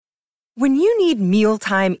When you need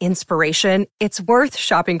mealtime inspiration, it's worth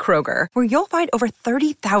shopping Kroger, where you'll find over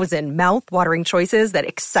 30,000 mouth-watering choices that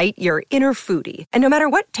excite your inner foodie. And no matter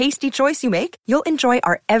what tasty choice you make, you'll enjoy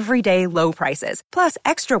our everyday low prices, plus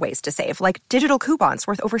extra ways to save, like digital coupons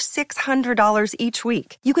worth over $600 each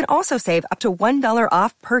week. You can also save up to $1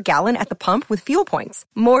 off per gallon at the pump with fuel points.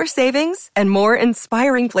 More savings and more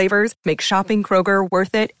inspiring flavors make shopping Kroger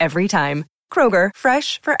worth it every time. Kroger,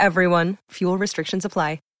 fresh for everyone. Fuel restrictions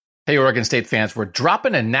apply. Hey, Oregon State fans, we're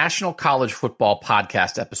dropping a National College Football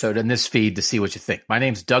podcast episode in this feed to see what you think. My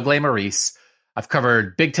name's Doug Maurice. I've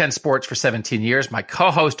covered Big Ten sports for 17 years. My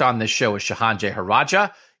co-host on this show is Shahan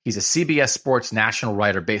Jeharaja. He's a CBS Sports national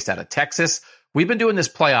writer based out of Texas. We've been doing this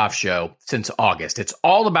playoff show since August. It's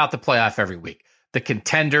all about the playoff every week. The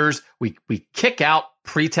contenders, we kick out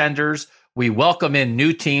pretenders. We welcome in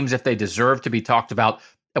new teams if they deserve to be talked about.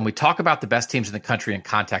 And we talk about the best teams in the country in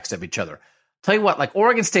context of each other. Tell you what, like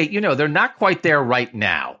Oregon State, they're not quite there right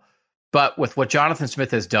now. But with what Jonathan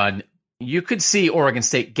Smith has done, you could see Oregon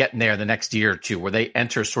State getting there the next year or two, where they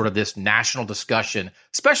enter sort of this national discussion,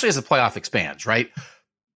 especially as the playoff expands, right?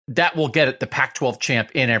 That will get the Pac-12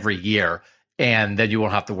 champ in every year. And then you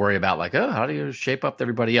won't have to worry about how do you shape up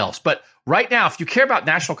everybody else? But right now, if you care about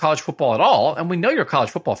national college football at all, and we know you're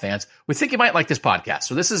college football fans, we think you might like this podcast.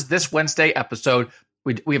 So this is this Wednesday episode.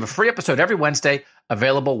 We have a free episode every Wednesday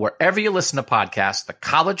available wherever you listen to podcasts, the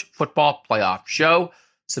College Football Playoff Show.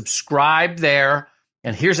 Subscribe there.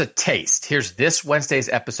 And here's a taste. Here's this Wednesday's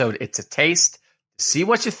episode. It's a taste. See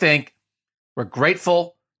what you think. We're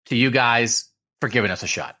grateful to you guys for giving us a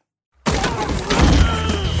shot.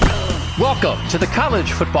 Welcome to the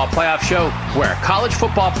College Football Playoff Show, where college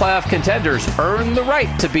football playoff contenders earn the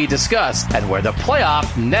right to be discussed and where the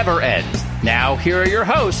playoff never ends. Now, here are your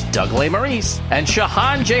hosts, Doug Maurice and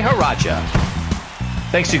Shahan Jeharaja.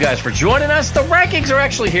 Thanks, you guys, for joining us. The rankings are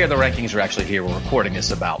actually here. We're recording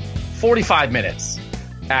this about 45 minutes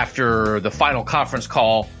after the final conference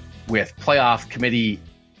call with playoff committee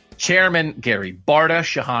Chairman Gary Barta.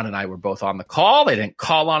 Shahan and I were both on the call. They didn't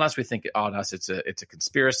call on us. We think on us it's a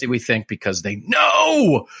conspiracy, we think, because they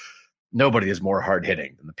know nobody is more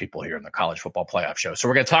hard-hitting than the people here in the College Football Playoff Show. So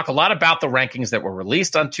we're going to talk a lot about the rankings that were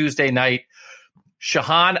released on Tuesday night.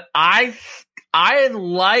 Shahan, I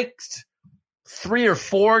liked 3 or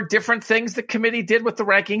 4 different things the committee did with the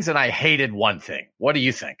rankings, and I hated one thing. What do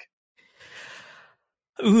you think?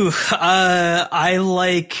 I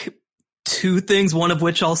like 2 things, one of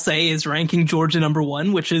which I'll say is ranking Georgia number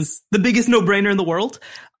 1, which is the biggest no-brainer in the world.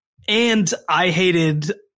 And I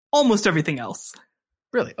hated almost everything else.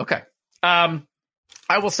 Really? Okay. I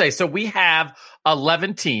will say, so we have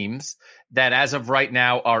 11 teams that as of right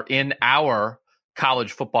now are in our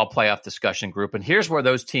college football playoff discussion group. And here's where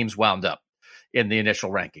those teams wound up in the initial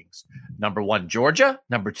rankings. Number 1, Georgia.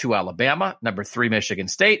 Number 2, Alabama. Number 3, Michigan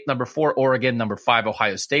State. Number 4, Oregon. Number 5,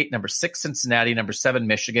 Ohio State. Number 6, Cincinnati. Number 7,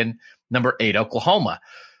 Michigan. Number 8, Oklahoma.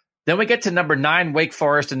 Then we get to number 9, Wake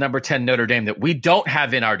Forest, and number 10, Notre Dame, that we don't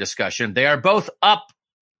have in our discussion. They are both up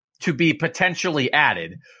to be potentially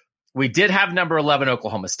added. We did have number 11,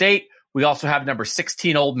 Oklahoma State. We also have number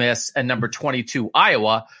 16, Ole Miss, and number 22,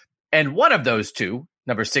 Iowa. And one of those two,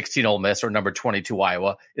 number 16, Ole Miss, or number 22,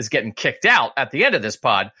 Iowa, is getting kicked out at the end of this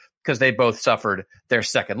pod because they both suffered their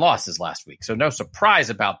second losses last week. So no surprise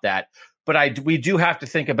about that. But we do have to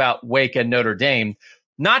think about Wake and Notre Dame,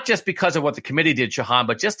 not just because of what the committee did, Shahan,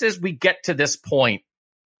 but just as we get to this point.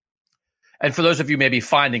 And for those of you maybe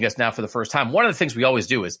finding us now for the first time, one of the things we always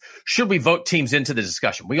do is, should we vote teams into the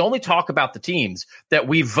discussion? We only talk about the teams that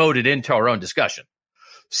we voted into our own discussion.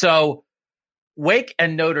 So Wake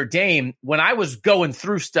and Notre Dame, when I was going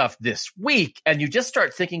through stuff this week, and you just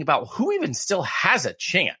start thinking about who even still has a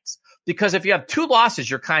chance, because if you have 2 losses,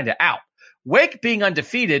 you're kind of out. Wake being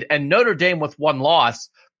undefeated and Notre Dame with 1 loss,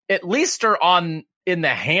 at least are in the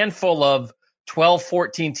handful of 12,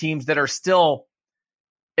 14 teams that are still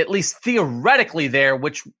at least theoretically there,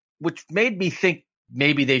 which made me think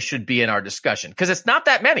maybe they should be in our discussion, because it's not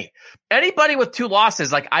that many. Anybody with 2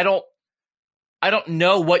 losses, I don't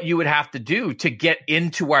know what you would have to do to get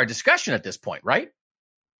into our discussion at this point, right?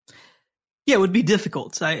 Yeah, it would be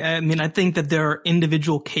difficult. I mean, I think that there are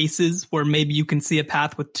individual cases where maybe you can see a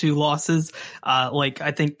path with 2 losses.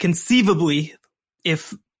 I think conceivably,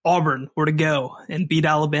 if Auburn were to go and beat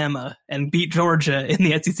Alabama and beat Georgia in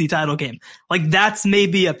the SEC title game, that's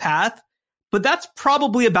maybe a path. But that's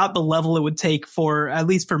probably about the level it would take for, at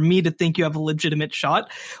least for me, to think you have a legitimate shot.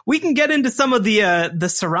 We can get into some of the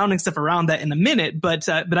surrounding stuff around that in a minute, but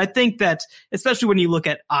I think that, especially when you look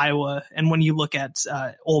at Iowa and when you look at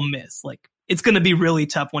Ole Miss, it's going to be really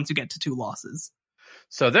tough once you get to 2 losses.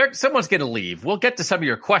 So someone's going to leave. We'll get to some of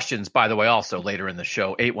your questions, by the way, also later in the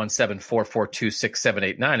show,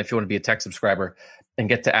 817-442-6789, if you want to be a tech subscriber and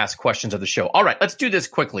get to ask questions of the show. All right, let's do this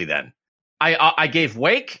quickly then. I gave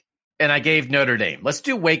Wake and I gave Notre Dame. Let's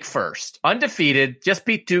do Wake first. Undefeated, just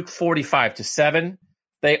beat Duke 45-7.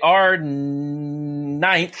 They are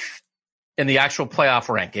 9th in the actual playoff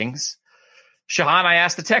rankings. Shahan, I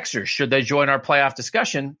asked the texters, should they join our playoff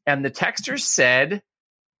discussion? And the texters said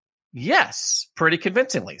yes, pretty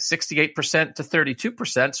convincingly, 68% to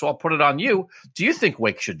 32%. So I'll put it on you. Do you think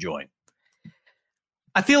Wake should join?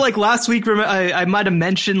 I feel like last week I might have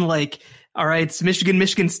mentioned all right, so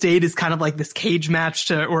Michigan State is kind of like this cage match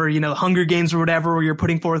or Hunger Games or whatever, where you're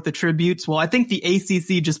putting forth the tributes. Well, I think the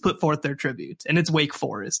ACC just put forth their tribute, and it's Wake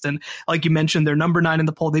Forest. And like you mentioned, they're number 9 in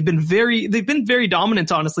the poll. They've been very dominant,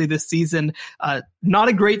 honestly, this season. Not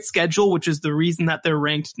a great schedule, which is the reason that they're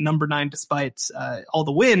ranked number 9 despite all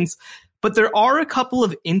the wins. But there are a couple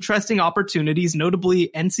of interesting opportunities,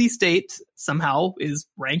 notably NC State somehow is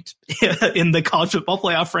ranked in the college football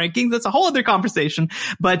playoff rankings. That's a whole other conversation.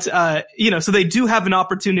 But, so they do have an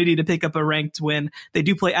opportunity to pick up a ranked win. They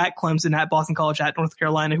do play at Clemson, at Boston College, at North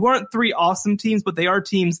Carolina, who aren't 3 awesome teams, but they are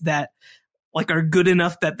teams that are good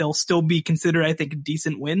enough that they'll still be considered, I think,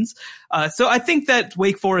 decent wins. So I think that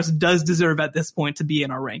Wake Forest does deserve at this point to be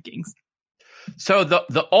in our rankings. So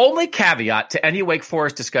the only caveat to any Wake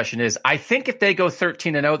Forest discussion is I think if they go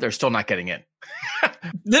 13-0, they're still not getting in.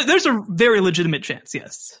 There's a very legitimate chance,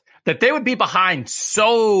 yes. That they would be behind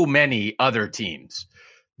so many other teams.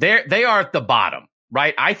 They are at the bottom,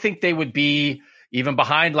 right? I think they would be even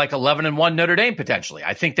behind 11-1 Notre Dame potentially.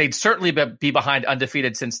 I think they'd certainly be behind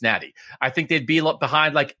undefeated Cincinnati. I think they'd be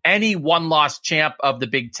behind any one-loss champ of the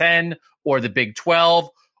Big Ten or the Big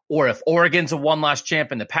 12. Or if Oregon's a one-loss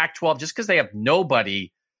champ in the Pac-12, just because they have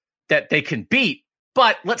nobody that they can beat.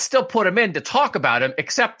 But let's still put them in to talk about them,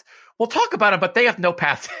 except we'll talk about them, but they have no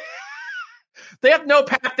path. They have no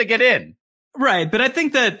path to get in. Right. But I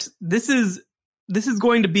think that this is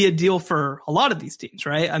going to be a deal for a lot of these teams,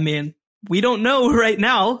 right? I mean, we don't know right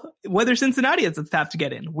now whether Cincinnati has a path to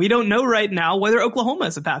get in. We don't know right now whether Oklahoma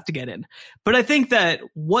has a path to get in. But I think that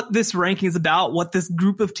what this ranking is about, what this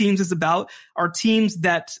group of teams is about, are teams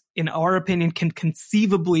that, in our opinion, can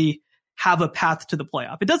conceivably have a path to the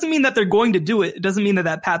playoff. It doesn't mean that they're going to do it. It doesn't mean that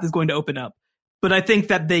that path is going to open up. But I think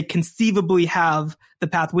that they conceivably have the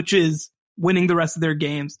path, which is winning the rest of their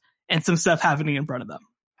games and some stuff happening in front of them.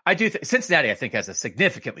 I do think Cincinnati, I think, has a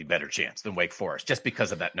significantly better chance than Wake Forest just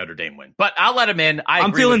because of that Notre Dame win. But I'll let him in.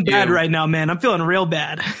 I'm feeling bad right now, man. I'm feeling real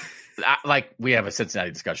bad. We have a Cincinnati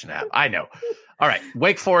discussion to have. I know. All right.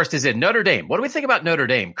 Wake Forest is in. Notre Dame. What do we think about Notre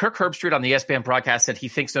Dame? Kirk Herbstreit on the ESPN broadcast said he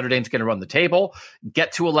thinks Notre Dame's going to run the table,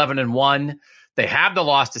 get to 11-1. They have the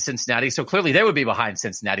loss to Cincinnati, so clearly they would be behind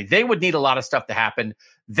Cincinnati. They would need a lot of stuff to happen.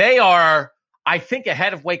 They are, I think,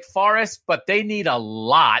 ahead of Wake Forest, but they need a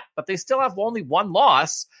lot. But they still have only one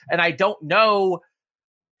loss, and I don't know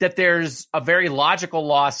that there's a very logical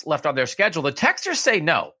loss left on their schedule. The texters say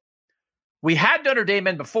no. We had Notre Dame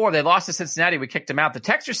in before. They lost to Cincinnati. We kicked them out. The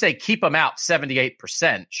texters say keep them out 78%.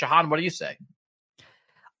 Shahan, what do you say?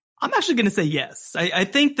 I'm actually going to say yes. I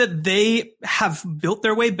think that they have built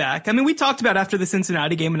their way back. I mean, we talked about after the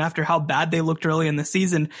Cincinnati game and after how bad they looked early in the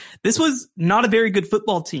season, this was not a very good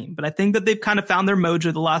football team, but I think that they've kind of found their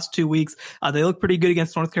mojo the last 2 weeks. They look pretty good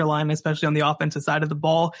against North Carolina, especially on the offensive side of the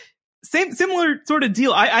ball. Similar sort of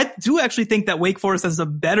deal. I do actually think that Wake Forest has a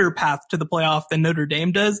better path to the playoff than Notre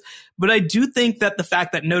Dame does. But I do think that the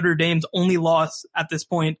fact that Notre Dame's only loss at this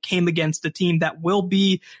point came against a team that will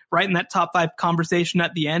be right in that top 5 conversation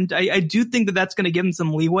at the end, I do think that that's going to give them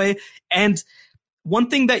some leeway. And one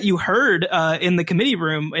thing that you heard in the committee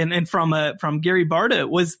room and from Gary Barta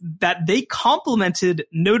was that they complimented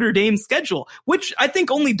Notre Dame's schedule, which I think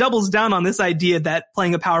only doubles down on this idea that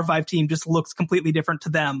playing a Power 5 team just looks completely different to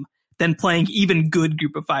them than playing even good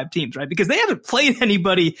group of 5 teams, right? Because they haven't played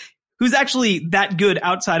anybody who's actually that good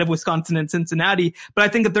outside of Wisconsin and Cincinnati, but I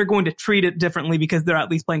think that they're going to treat it differently because they're at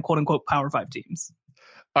least playing quote unquote Power 5 teams.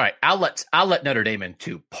 All right, I'll let Notre Dame in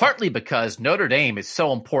too, partly because Notre Dame is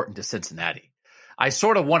so important to Cincinnati. I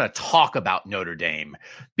sort of want to talk about Notre Dame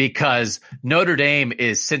because Notre Dame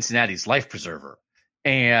is Cincinnati's life preserver.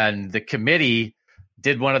 And the committee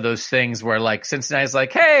did one of those things where Cincinnati's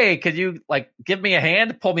like, hey, could you give me a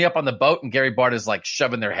hand, pull me up on the boat? And Gary Barta is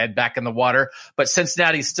shoving their head back in the water. But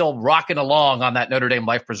Cincinnati's still rocking along on that Notre Dame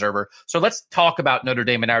life preserver. So let's talk about Notre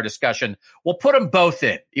Dame in our discussion. We'll put them both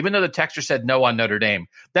in, even though the texter said no on Notre Dame.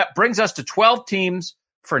 That brings us to 12 teams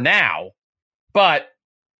for now. But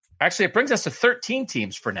actually, it brings us to 13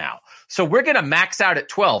 teams for now. So we're going to max out at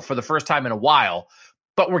 12 for the first time in a while.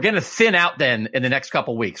 but we're going to thin out then in the next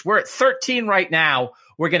couple weeks. We're at 13 right now.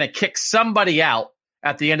 We're going to kick somebody out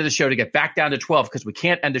at the end of the show to get back down to 12 because we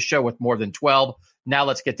can't end the show with more than 12. Now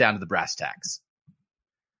let's get down to the brass tacks.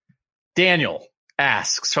 Daniel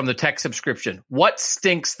asks from the tech subscription, what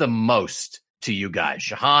stinks the most to you guys?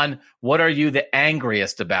 Shahan, what are you the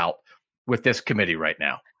angriest about with this committee right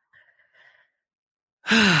now?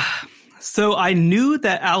 So I knew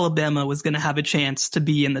that Alabama was going to have a chance to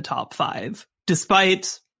be in the top 5,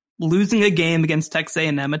 despite losing a game against Texas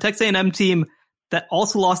A&M, a Texas A&M team that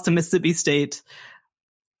also lost to Mississippi State.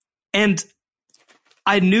 And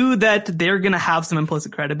I knew that they're going to have some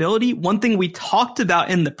implicit credibility. One thing we talked about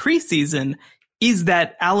in the preseason is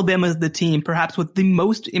that Alabama is the team perhaps with the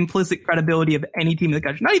most implicit credibility of any team in the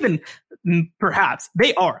country. Not even perhaps.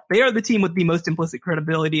 They are. They are the team with the most implicit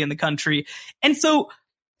credibility in the country. And so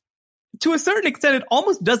to a certain extent, it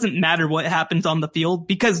almost doesn't matter what happens on the field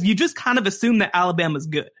because you just kind of assume that Alabama's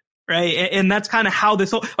good, right? And that's kind of how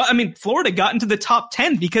this whole, I mean, Florida got into the top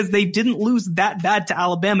 10 because they didn't lose that bad to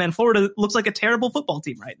Alabama, and Florida looks like a terrible football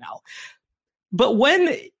team right now. But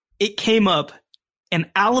when it came up and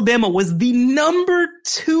Alabama was the number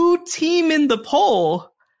 2 team in the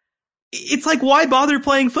poll, it's like, why bother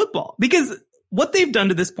playing football? Because what they've done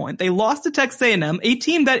to this point, they lost to Texas A&M, a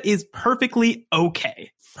team that is perfectly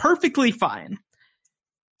okay. Perfectly fine.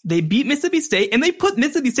 They beat Mississippi State, and they put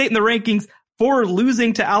Mississippi State in the rankings for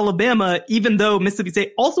losing to Alabama, even though Mississippi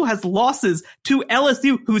State also has losses to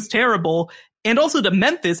LSU, who's terrible, and also to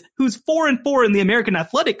Memphis, who's 4-4 in the American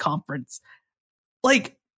Athletic Conference.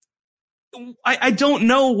 Like, I don't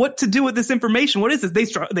know what to do with this information. What is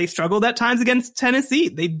this? They struggled at times against Tennessee.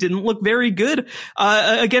 They didn't look very good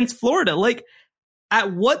against Florida. Like,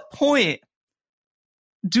 at what point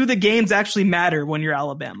do the games actually matter when you're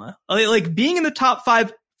Alabama? Like, being in the top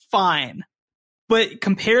 5, fine. But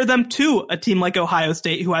compare them to a team like Ohio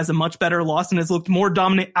State, who has a much better loss and has looked more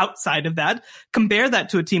dominant outside of that. Compare that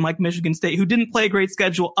to a team like Michigan State, who didn't play a great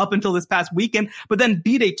schedule up until this past weekend, but then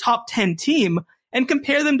beat a top 10 team. And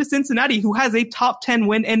compare them to Cincinnati, who has a top 10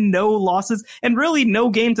 win and no losses and really no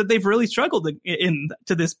games that they've really struggled in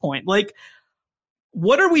to this point. Like,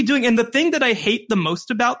 what are we doing? And the thing that I hate the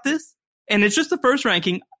most about this, and it's just the first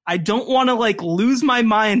ranking, I don't want to like lose my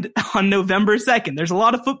mind on November 2nd. There's a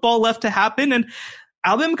lot of football left to happen, and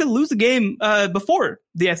Alabama could lose a game before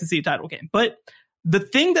the SEC title game. But the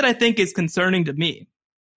thing that I think is concerning to me,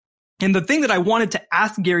 and the thing that I wanted to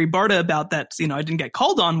ask Gary Barta about that, I didn't get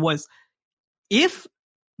called on, was if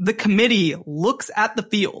the committee looks at the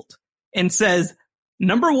field and says,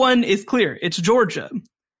 number 1 is clear, it's Georgia.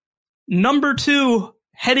 Number 2,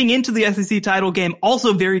 heading into the SEC title game,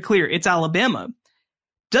 also very clear, it's Alabama.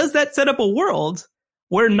 Does that set up a world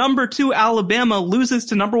where number 2 Alabama loses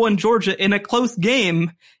to number 1 Georgia in a close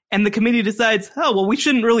game, and the committee decides, oh, well, we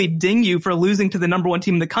shouldn't really ding you for losing to the number 1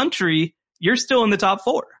 team in the country. You're still in the top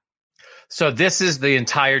 4. So this is the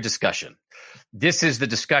entire discussion. This is the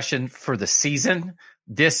discussion for the season.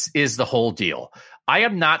 This is the whole deal. I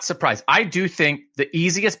am not surprised. I do think the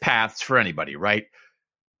easiest paths for anybody, right,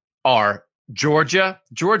 are Georgia.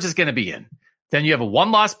 Georgia's going to be in. Then you have a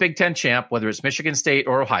 1-loss Big Ten champ, whether it's Michigan State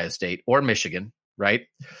or Ohio State or Michigan, right?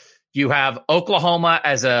 You have Oklahoma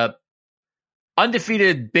as a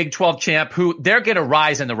undefeated Big 12 champ who they're going to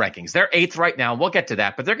rise in the rankings. They're 8th right now. We'll get to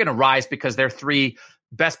that, but they're going to rise because their 3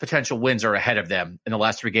 best potential wins are ahead of them in the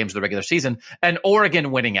last 3 games of the regular season, and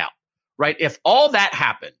Oregon winning out, right? If all that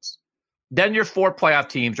happens, then your 4 playoff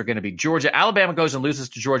teams are going to be Georgia. Alabama goes and loses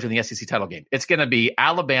to Georgia in the SEC title game. It's going to be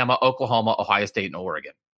Alabama, Oklahoma, Ohio State, and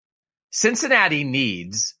Oregon. Cincinnati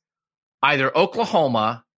needs either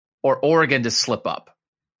Oklahoma or Oregon to slip up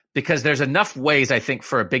because there's enough ways, I think,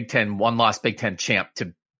 for a Big Ten, 1-loss Big Ten champ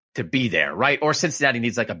to be there, right? Or Cincinnati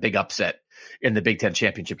needs like a big upset in the Big Ten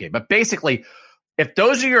championship game. But basically, if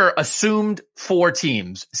those are your assumed 4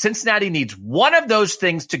 teams, Cincinnati needs one of those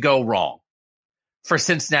things to go wrong for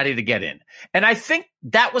Cincinnati to get in. And I think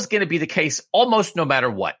that was going to be the case almost no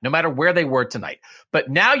matter what, no matter where they were tonight. But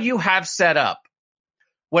now you have set up,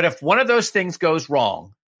 what if one of those things goes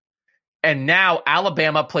wrong, and now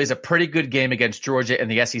Alabama plays a pretty good game against Georgia in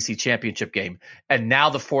the SEC championship game, and now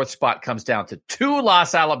the 4th spot comes down to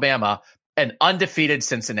 2-loss Alabama and undefeated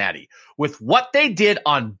Cincinnati. With what they did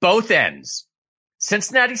on both ends,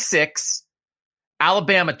 Cincinnati 6,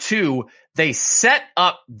 Alabama 2, they set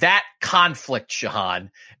up that conflict,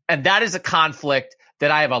 Shahan, and that is a conflict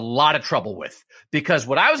that I have a lot of trouble with. Because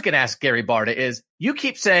what I was going to ask Gary Barta is, you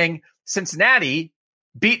keep saying Cincinnati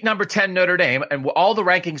beat number 10 Notre Dame, and all the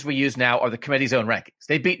rankings we use now are the committee's own rankings.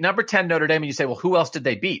 They beat number 10 Notre Dame, and you say, well, who else did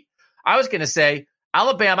they beat? I was going to say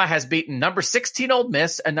Alabama has beaten number 16 Ole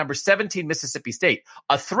Miss and number 17 Mississippi State,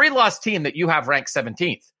 a 3-loss team that you have ranked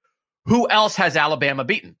 17th. Who else has Alabama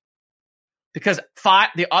beaten? Because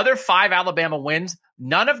the other 5 Alabama wins,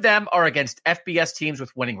 none of them are against FBS teams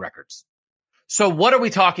with winning records. So what are we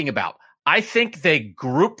talking about? I think they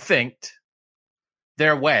groupthinked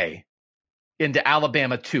their way into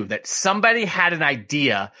Alabama too, that somebody had an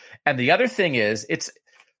idea. And the other thing is, it's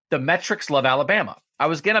the metrics love Alabama. I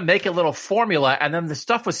was going to make a little formula, and then the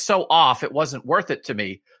stuff was so off, it wasn't worth it to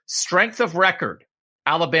me. Strength of record,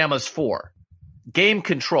 Alabama's 4. Game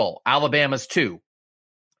control, Alabama's 2.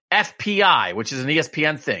 FPI, which is an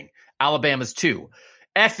ESPN thing, Alabama's 2.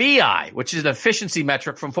 FEI, which is an efficiency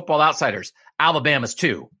metric from Football Outsiders, Alabama's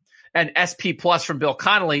 2. And SP Plus from Bill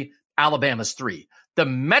Connolly, Alabama's 3. The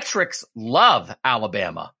metrics love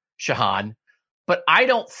Alabama, Shahan, but I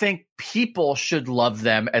don't think people should love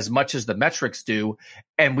them as much as the metrics do.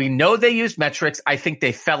 And we know they use metrics. I think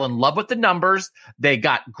they fell in love with the numbers. They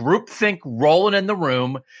got groupthink rolling in the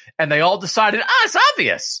room, and they all decided, it's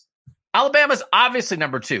obvious. Alabama's obviously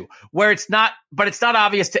number 2, where it's not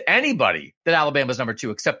obvious to anybody that Alabama's number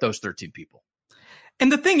 2 except those 13 people.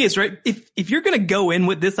 And the thing is, right, if you're going to go in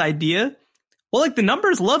with this idea, well, like the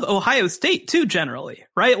numbers love Ohio State too, generally,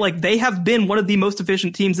 right? Like they have been one of the most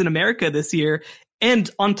efficient teams in America this year. And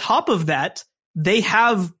on top of that, they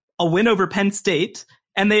have a win over Penn State,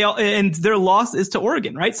 and their loss is to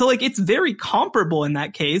Oregon, right? So like it's very comparable in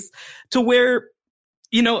that case to where,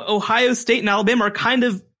 Ohio State and Alabama are kind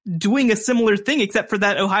of doing a similar thing, except for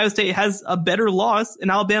that Ohio State has a better loss and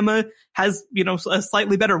Alabama has, a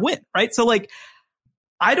slightly better win, right? So like,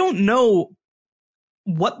 I don't know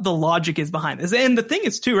what the logic is behind this. And the thing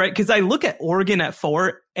is too, right? Because I look at Oregon at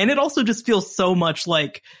 4, and it also just feels so much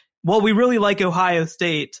like, well, we really like Ohio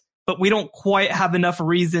State, but we don't quite have enough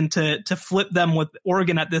reason to flip them with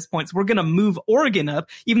Oregon at this point. So we're going to move Oregon up,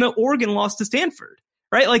 even though Oregon lost to Stanford,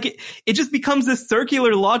 right? Like it just becomes this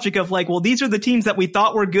circular logic of like, well, these are the teams that we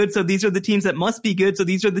thought were good, so these are the teams that must be good. So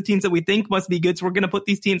these are the teams that we think must be good. So we're going to put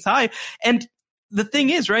these teams high. And the thing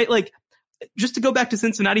is, right, like, just to go back to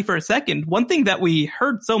Cincinnati for a second, one thing that we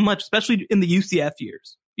heard so much, especially in the UCF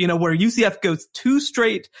years, where UCF goes 2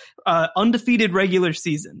 straight undefeated regular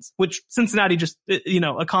seasons, which Cincinnati just,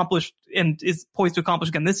 accomplished and is poised to accomplish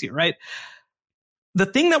again this year, right? The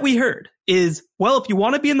thing that we heard is, well, if you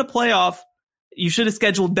want to be in the playoff, you should have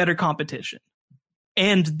scheduled better competition.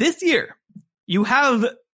 And this year, you have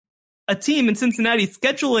a team in Cincinnati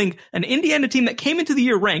scheduling an Indiana team that came into the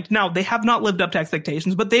year ranked. Now, they have not lived up to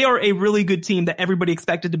expectations, but they are a really good team that everybody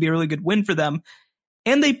expected to be a really good win for them.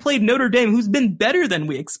 And they played Notre Dame, who's been better than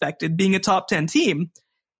we expected, being a top 10 team.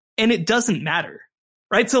 And it doesn't matter,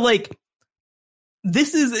 right? So like,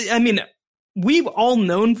 we've all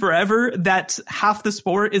known forever that half the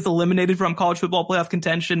sport is eliminated from college football playoff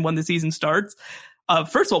contention when the season starts.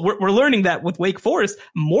 First of all, we're learning that with Wake Forest,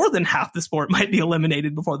 more than half the sport might be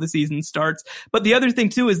eliminated before the season starts. But the other thing,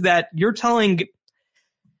 too, is that you're telling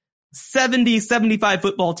 70, 75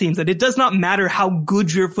 football teams that it does not matter how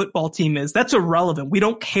good your football team is. That's irrelevant. We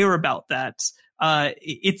don't care about that.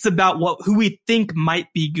 It's about who we think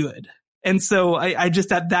might be good. And so I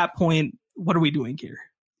just, at that point, what are we doing here?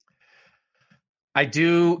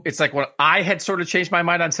 It's like when I had sort of changed my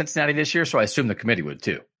mind on Cincinnati this year, so I assume the committee would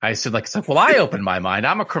too. I said, well, I opened my mind.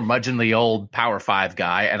 I'm a curmudgeonly old Power 5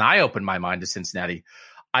 guy, and I opened my mind to Cincinnati.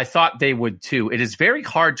 I thought they would too. It is very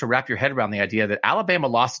hard to wrap your head around the idea that Alabama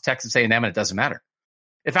lost to Texas A&M and it doesn't matter.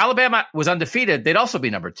 If Alabama was undefeated, they'd also be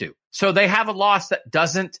number 2. So they have a loss that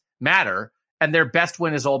doesn't matter, and their best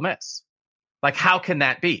win is Ole Miss. Like, how can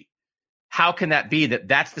that be? How can that be that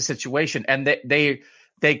that's the situation? And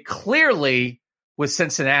they clearly, with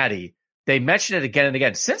Cincinnati, they mentioned it again and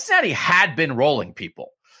again. Cincinnati had been rolling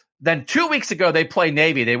people. Then 2 weeks ago, they play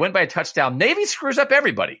Navy. They win by a touchdown. Navy screws up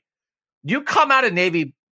everybody. You come out of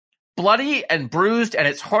Navy bloody and bruised, and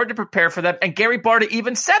it's hard to prepare for them. And Gary Barta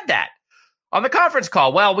even said that on the conference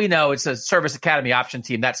call. Well, we know it's a Service Academy option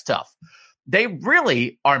team. That's tough. They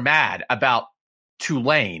really are mad about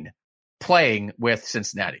Tulane playing with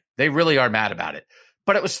Cincinnati. They really are mad about it.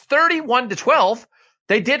 But it was 31-12.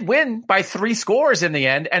 They did win by 3 scores in the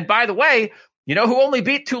end. And by the way, you know who only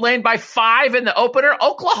beat Tulane by 5 in the opener?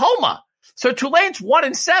 Oklahoma. So Tulane's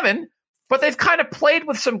 1-7, but they've kind of played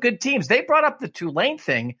with some good teams. They brought up the Tulane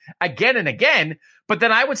thing again and again. But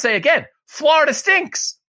then I would say again, Florida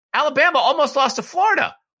stinks. Alabama almost lost to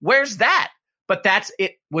Florida. Where's that? But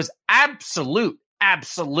it was absolute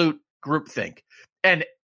groupthink. And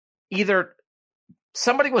either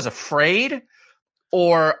somebody was afraid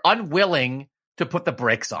or unwilling to put the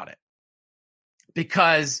brakes on it.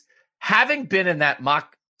 Because having been in that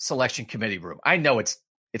mock selection committee room. I know it's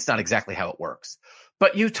not exactly how it works,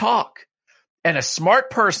 but you talk, and a smart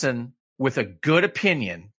person with a good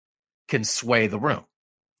opinion can sway the room.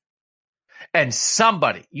 And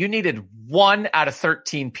you needed 1 out of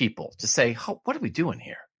 13 people to say, what are we doing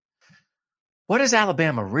here? What has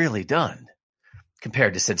Alabama really done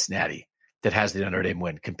compared to Cincinnati that has the Notre Dame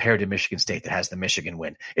win, compared to Michigan State that has the Michigan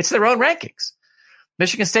win? It's their own rankings.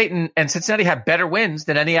 Michigan State and Cincinnati have better wins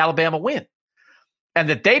than any Alabama win. And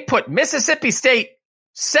that they put Mississippi State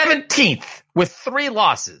 17th with 3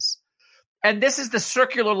 losses. And this is the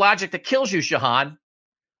circular logic that kills you, Shahan.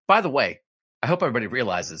 By the way, I hope everybody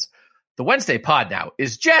realizes the Wednesday pod now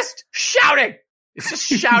is just shouting. It's just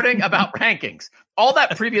shouting about rankings. All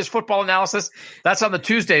that previous football analysis, that's on the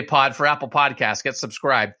Tuesday pod for Apple Podcasts. Get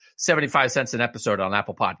subscribed. 75 cents an episode on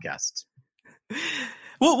Apple Podcasts.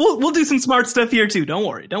 We'll do some smart stuff here too. Don't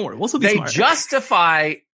worry. We'll still be smart. They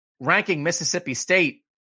justify ranking Mississippi State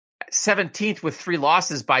 17th with 3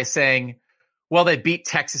 losses by saying, well, they beat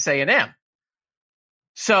Texas A&M.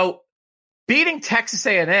 So beating Texas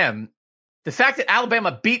A&M, the fact that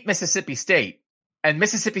Alabama beat Mississippi State and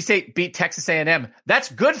Mississippi State beat Texas A&M,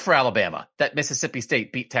 that's good for Alabama that Mississippi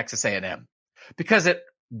State beat Texas A&M because it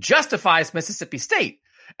justifies Mississippi State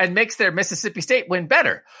and makes their Mississippi State win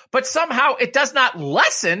better. But somehow it does not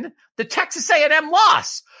lessen the Texas A&M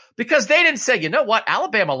loss because they didn't say, you know what,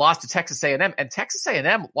 Alabama lost to Texas A&M and Texas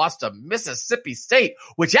A&M lost to Mississippi State,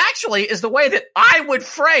 which actually is the way that I would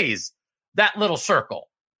phrase that little circle.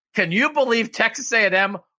 Can you believe Texas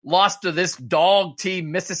A&M lost to this dog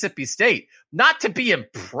team, Mississippi State? Not to be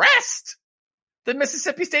impressed that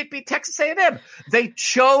Mississippi State beat Texas A&M. They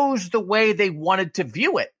chose the way they wanted to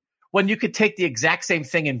view it when you could take the exact same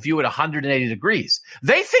thing and view it 180 degrees.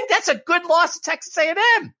 They think that's a good loss to Texas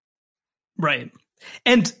A&M. Right.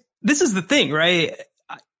 And this is the thing, right?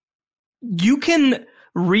 You can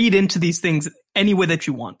read into these things any way that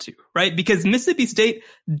you want to, right? Because Mississippi State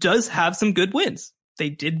does have some good wins. They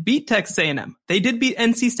did beat Texas A&M. They did beat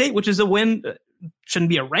NC State, which is a win. Shouldn't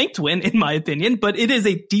be a ranked win, in my opinion, but it is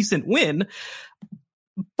a decent win.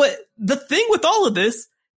 But the thing with all of this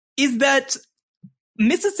is that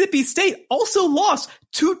Mississippi State also lost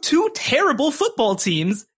to 2 terrible football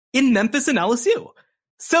teams in Memphis and LSU.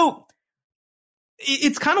 So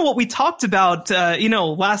it's kind of what we talked about,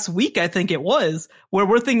 last week, I think it was, where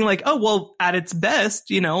we're thinking like, oh, well, at its best,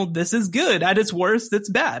 this is good. At its worst, it's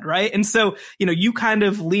bad, right? And so, you kind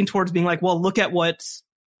of lean towards being like, well, look at what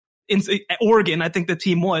in Oregon, I think the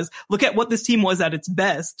team was, look at what this team was at its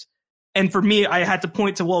best. And for me, I had to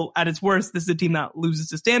point to, well, at its worst, this is a team that loses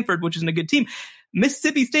to Stanford, which isn't a good team.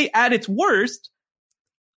 Mississippi State at its worst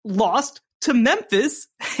lost to Memphis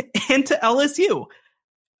and to LSU.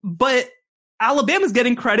 But Alabama's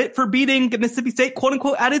getting credit for beating Mississippi State, quote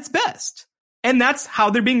unquote, at its best. And that's how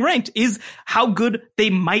they're being ranked, is how good they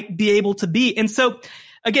might be able to be. And so,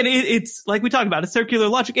 again, it's like we talked about, a circular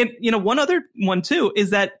logic. And, one other one, too,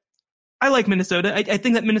 is that I like Minnesota. I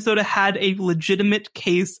think that Minnesota had a legitimate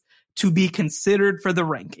case to be considered for the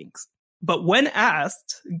rankings. But when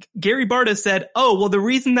asked, Gary Barta said, oh, well, the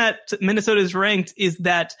reason that Minnesota is ranked is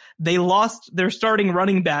that they lost their starting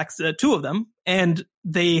running backs, 2 of them, and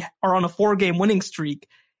they are on a 4-game winning streak.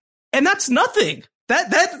 And that's nothing.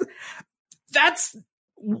 That's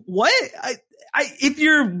what? If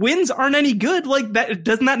your wins aren't any good, like that,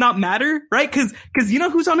 doesn't that not matter? Right? Cause you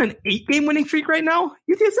know who's on an 8-game winning streak right now?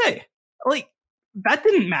 UTSA. Like, that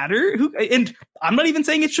didn't matter. And I'm not even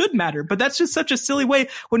saying it should matter, but that's just such a silly way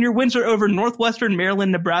when your wins are over Northwestern,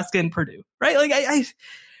 Maryland, Nebraska, and Purdue, right? Like,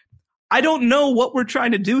 I don't know what we're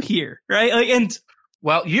trying to do here, right? Like,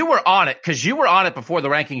 well, you were on it because you were on it before the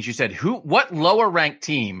rankings. You said what lower ranked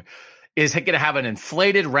team is going to have an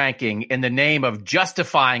inflated ranking in the name of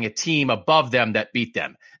justifying a team above them that beat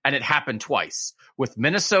them, and it happened twice. With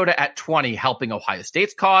Minnesota at 20 helping Ohio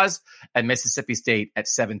State's cause and Mississippi State at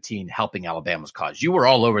 17 helping Alabama's cause. You were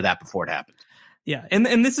all over that before it happened. Yeah, and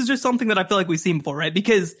this is just something that I feel like we've seen before, right?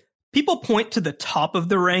 Because people point to the top of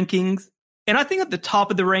the rankings, and I think at the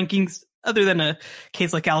top of the rankings, other than a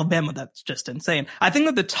case like Alabama, that's just insane. I think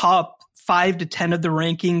that the top 5 to 10 of the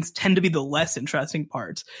rankings tend to be the less interesting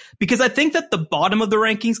parts, because I think that the bottom of the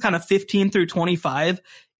rankings, kind of 15 through 25,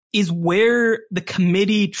 is where the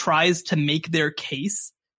committee tries to make their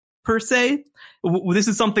case, per se. This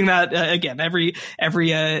is something that, again, every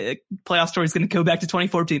playoff story is going to go back to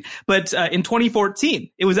 2014. But in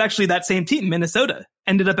 2014, it was actually that same team, Minnesota,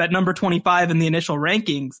 ended up at number 25 in the initial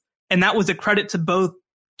rankings. And that was a credit to both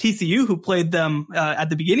TCU, who played them at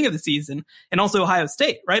the beginning of the season, and also Ohio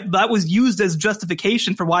State, right? That was used as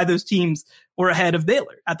justification for why those teams were ahead of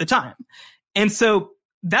Baylor at the time. And so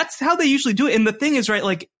that's how they usually do it. And the thing is, right,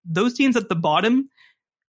 like those teams at the bottom,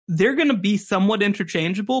 they're going to be somewhat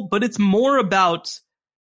interchangeable, but it's more about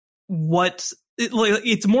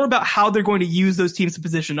it's more about how they're going to use those teams to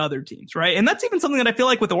position other teams, right? And that's even something that I feel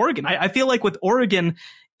like with Oregon. I feel like with Oregon,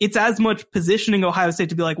 it's as much positioning Ohio State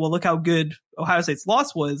to be like, well, look how good Ohio State's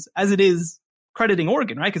loss was, as it is crediting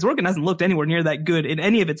Oregon, right? Because Oregon hasn't looked anywhere near that good in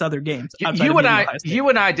any of its other games. You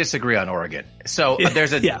and I disagree on Oregon. So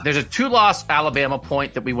there's a 2-loss Alabama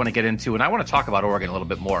point that we want to get into, and I want to talk about Oregon a little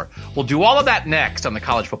bit more. We'll do all of that next on the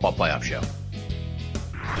College Football Playoff Show.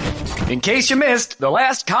 In case you missed the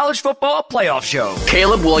last College Football Playoff Show,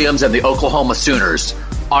 Caleb Williams and the Oklahoma Sooners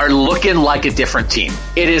are looking like a different team.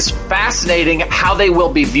 It is fascinating how they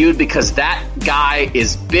will be viewed because that guy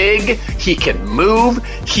is big, he can move,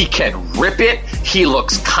 he can rip it, he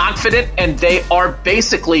looks confident, and they are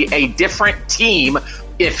basically a different team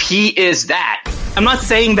if he is that. I'm not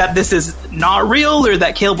saying that this is not real or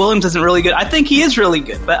that Caleb Williams isn't really good. I think he is really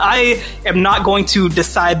good, but I am not going to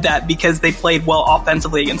decide that because they played well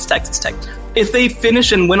offensively against Texas Tech. If they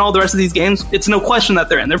finish and win all the rest of these games, it's no question that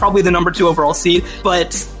they're in. They're probably the number 2 overall seed,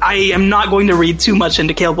 but I am not going to read too much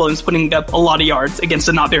into Caleb Williams putting up a lot of yards against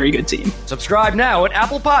a not very good team. Subscribe now at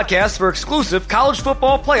Apple Podcasts for exclusive College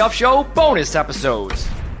Football Playoff Show bonus episodes.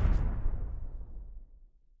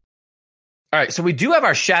 All right, so we do have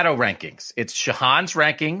our shadow rankings. It's Shahan's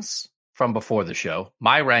rankings from before the show,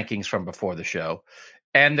 my rankings from before the show,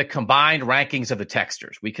 and the combined rankings of the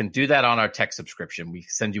texters. We can do that on our text subscription. We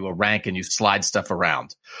send you a rank and you slide stuff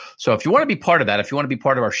around. So if you want to be part of that, if you want to be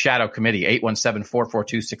part of our shadow committee,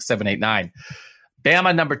 817-442-6789,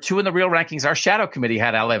 Bama number 2 in the real rankings, our shadow committee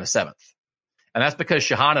had Alabama 7th. And that's because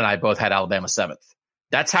Shahan and I both had Alabama 7th.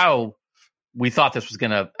 That's how we thought this was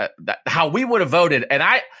going to, how we would have voted. And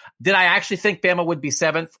did I actually think Bama would be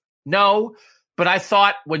 7th? No, but I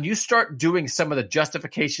thought when you start doing some of the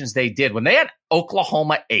justifications they did, when they had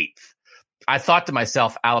Oklahoma 8th, I thought to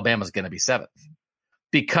myself, Alabama's going to be 7th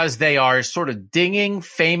because they are sort of dinging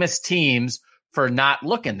famous teams for not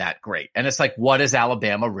looking that great. And it's like, what has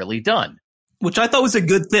Alabama really done? Which I thought was a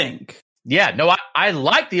good thing. Yeah, no, I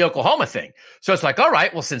like the Oklahoma thing. So it's like, all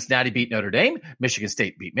right, well, Cincinnati beat Notre Dame. Michigan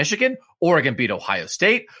State beat Michigan. Oregon beat Ohio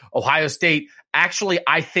State. Ohio State actually,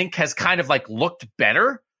 I think, has kind of like looked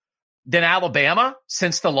better than Alabama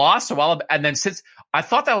since the loss. And then since I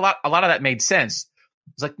thought that a lot of that made sense.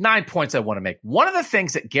 It's like 9 points I want to make. One of the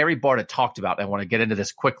things that Gary Barta talked about, I want to get into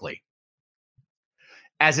this quickly,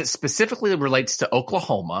 as it specifically relates to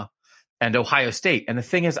Oklahoma and Ohio State. And the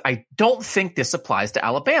thing is, I don't think this applies to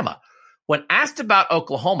Alabama. When asked about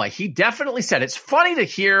Oklahoma, he definitely said it's funny to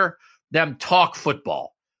hear them talk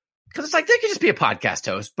football because it's like they could just be a podcast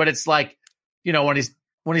host. But it's like, you know, when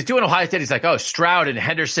he's doing Ohio State, he's like, oh, Stroud and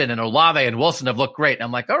Henderson and Olave and Wilson have looked great. And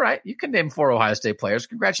I'm like, all right, you can name 4 Ohio State players.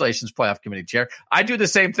 Congratulations, playoff committee chair. I do the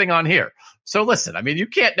same thing on here. So listen, I mean, you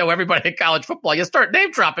can't know everybody in college football. You start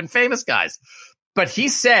name dropping famous guys. But he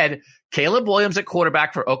said Caleb Williams at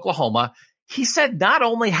quarterback for Oklahoma. He said not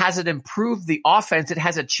only has it improved the offense, it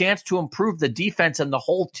has a chance to improve the defense and the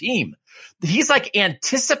whole team. He's like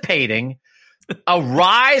anticipating a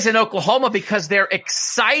rise in Oklahoma because they're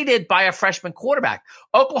excited by a freshman quarterback.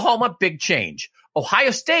 Oklahoma, big change.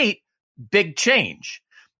 Ohio State, big change.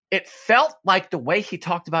 It felt like the way he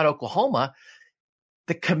talked about Oklahoma,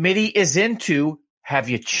 the committee is into, have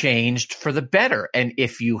you changed for the better? And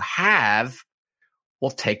if you have,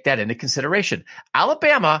 we'll take that into consideration.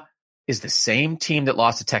 Alabama is the same team that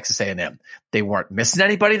lost to Texas A&M. They weren't missing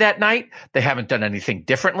anybody that night. They haven't done anything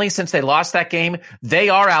differently since they lost that game. They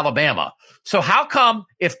are Alabama. So how come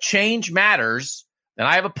if change matters, and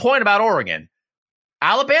I have a point about Oregon,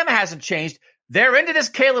 Alabama hasn't changed. They're into this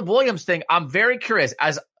Caleb Williams thing. I'm very curious.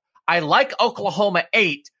 As I like Oklahoma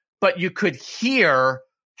 8, but you could hear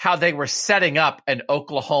how they were setting up an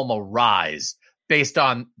Oklahoma rise based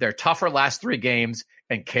on their tougher last 3 games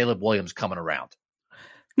and Caleb Williams coming around.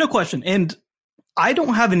 No question. And I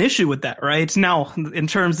don't have an issue with that, right? Now, in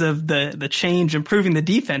terms of the change, improving the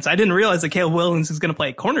defense, I didn't realize that Caleb Williams is going to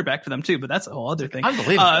play cornerback for them too, but that's a whole other thing.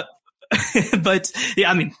 Unbelievable. But yeah,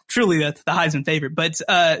 I mean, truly that's the Heisman favorite. But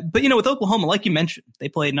you know, with Oklahoma, like you mentioned, they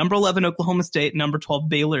played number 11 Oklahoma State, number 12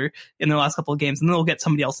 Baylor in their last couple of games, and then they'll get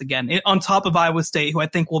somebody else again on top of Iowa State, who I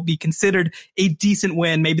think will be considered a decent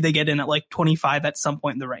win. Maybe they get in at like 25 at some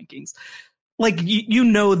point in the rankings. Like, you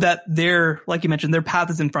know that they're, like you mentioned, their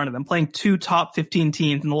path is in front of them. Playing 2 top 15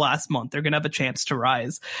 teams in the last month, they're going to have a chance to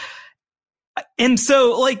rise. And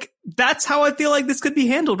so, like, that's how I feel like this could be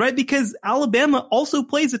handled, right? Because Alabama also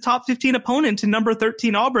plays a top 15 opponent to number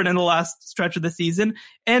 13 Auburn in the last stretch of the season.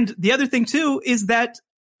 And the other thing, too, is that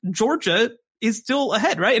Georgia is still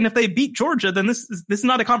ahead, right? And if they beat Georgia, then this is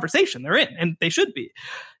not a conversation. They're in, and they should be.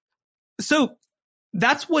 So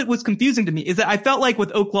that's what was confusing to me, is that I felt like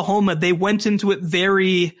with Oklahoma, they went into it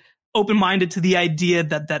very open-minded to the idea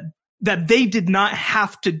that they did not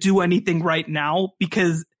have to do anything right now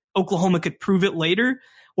because Oklahoma could prove it later.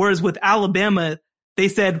 Whereas with Alabama, they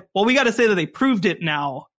said, well, we got to say that they proved it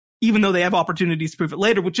now, even though they have opportunities to prove it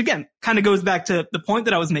later, which again, kind of goes back to the point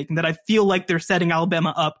that I was making, that I feel like they're setting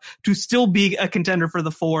Alabama up to still be a contender for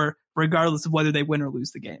the 4, regardless of whether they win or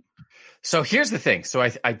lose the game. So here's the thing. So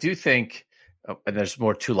I do think, and there's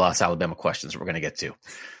more 2-loss Alabama questions we're going to get to.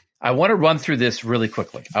 I want to run through this really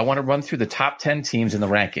quickly. I want to run through the top 10 teams in the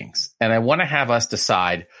rankings, and I want to have us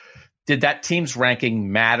decide, did that team's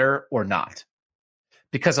ranking matter or not?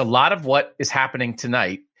 Because a lot of what is happening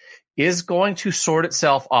tonight is going to sort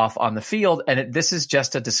itself off on the field, and this is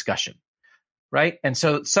just a discussion, right? And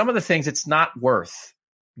so some of the things it's not worth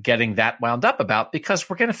getting that wound up about, because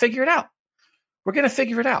we're going to figure it out. We're going to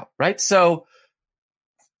figure it out, right? So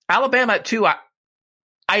Alabama at 2,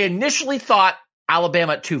 I initially thought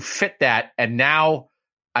Alabama at 2 fit that, and now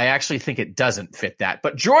I actually think it doesn't fit that.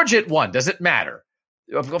 But Georgia at 1, does it matter?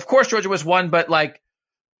 Of course, Georgia was 1, but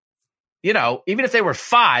even if they were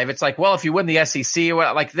 5, it's like, well, if you win the SEC,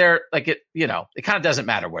 it kind of doesn't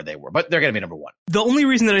matter where they were, but they're going to be number 1. The only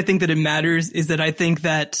reason that I think that it matters is that I think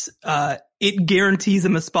that it guarantees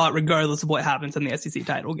them a spot regardless of what happens in the SEC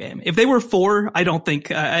title game. If they were 4, I don't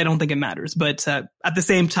think it matters. But at the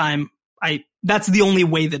same time, that's the only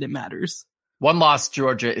way that it matters. 1 loss,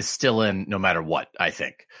 Georgia is still in no matter what, I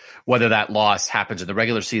think, whether that loss happens in the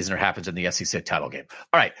regular season or happens in the SEC title game.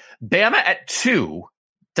 All right, Bama at 2.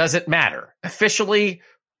 Does it matter? Officially,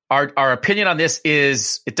 our opinion on this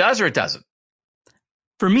is it does or it doesn't?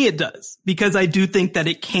 For me, it does, because I do think that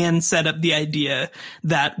it can set up the idea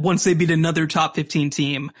that once they beat another top 15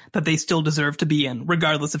 team, that they still deserve to be in,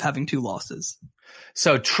 regardless of having 2 losses.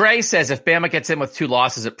 So Trey says if Bama gets in with 2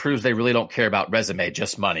 losses, it proves they really don't care about resume,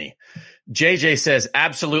 just money. JJ says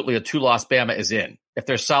absolutely a 2-loss Bama is in. If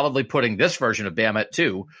they're solidly putting this version of Bama at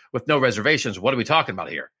 2 with no reservations, what are we talking about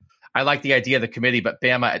here? I like the idea of the committee, but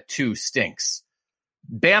Bama at 2 stinks.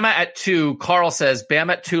 Bama at 2, Carl says,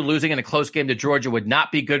 Bama at 2 losing in a close game to Georgia would not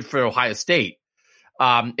be good for Ohio State.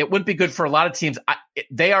 It wouldn't be good for a lot of teams.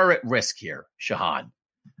 They are at risk here, Shahan.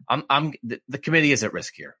 The committee is at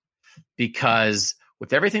risk here because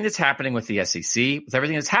with everything that's happening with the SEC, with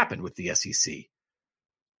everything that's happened with the SEC,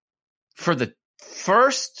 for the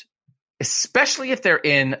first, especially if they're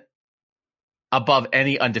in above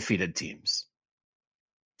any undefeated teams,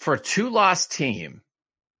 for a 2-loss team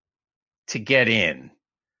to get in,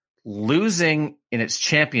 losing in its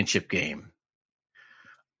championship game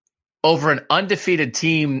over an undefeated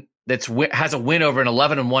team has a win over an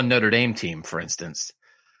 11-1 Notre Dame team, for instance,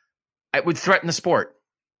 it would threaten the sport.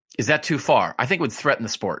 Is that too far? I think it would threaten the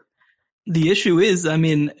sport. The issue is,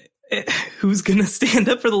 who's going to stand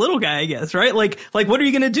up for the little guy, I guess, right? Like, what are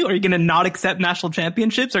you going to do? Are you going to not accept national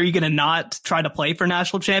championships? Are you going to not try to play for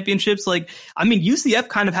national championships? UCF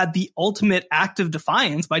kind of had the ultimate act of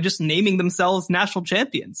defiance by just naming themselves national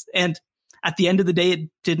champions. And at the end of the day, it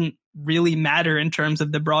didn't really matter in terms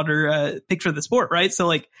of the broader picture of the sport, right? So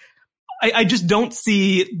I just don't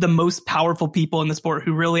see the most powerful people in the sport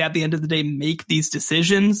who really at the end of the day make these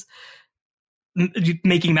decisions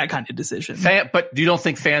making that kind of decision. But you don't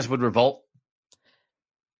think fans would revolt?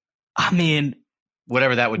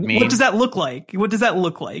 Whatever that would mean. What does that look like?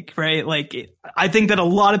 Right? I think that a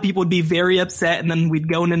lot of people would be very upset, and then we'd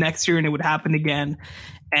go into next year and it would happen again,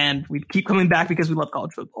 and we'd keep coming back because we love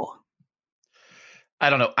college football. I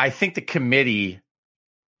don't know. I think the committee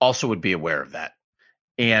also would be aware of that.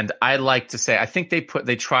 And I like to say, I think they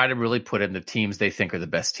try to really put in the teams they think are the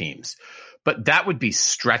best teams. But that would be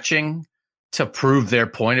stretching to prove their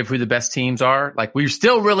point of who the best teams are. We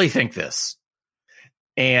still really think this.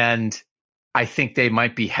 And I think they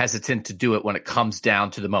might be hesitant to do it when it comes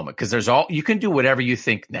down to the moment, because you can do whatever you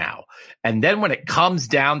think now. And then when it comes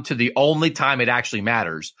down to the only time it actually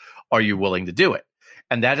matters, are you willing to do it?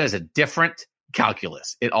 And that is a different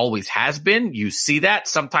calculus. It always has been. You see that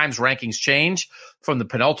sometimes rankings change from the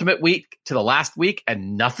penultimate week to the last week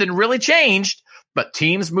and nothing really changed. But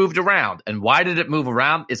teams moved around. And why did it move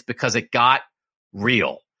around? It's because it got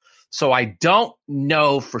real. So I don't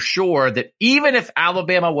know for sure that even if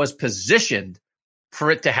Alabama was positioned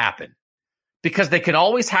for it to happen, because they can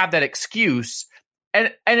always have that excuse.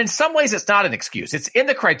 And in some ways, it's not an excuse. It's in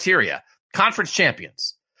the criteria. Conference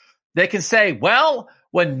champions. They can say, well,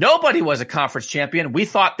 when nobody was a conference champion, we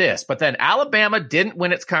thought this. But then Alabama didn't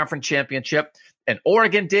win its conference championship. And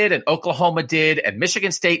Oregon did, and Oklahoma did, and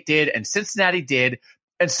Michigan State did, and Cincinnati did.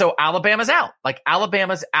 And so Alabama's out. Like,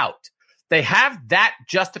 Alabama's out. They have that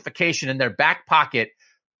justification in their back pocket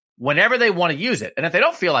whenever they want to use it. And if they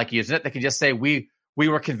don't feel like using it, they can just say, we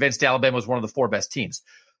were convinced Alabama was one of the 4 best teams.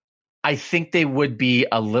 I think they would be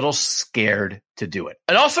a little scared to do it.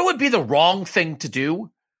 It also would be the wrong thing to do,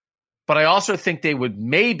 but I also think they would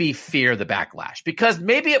maybe fear the backlash, because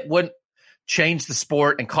maybe it wouldn't change the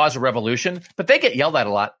sport and cause a revolution, but they get yelled at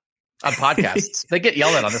a lot on podcasts. They get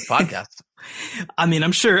yelled at on this podcast. I mean,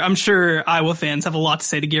 I'm sure Iowa fans have a lot to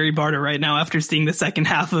say to Gary Barta right now after seeing the second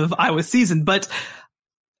half of Iowa's season, but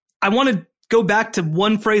I want to go back to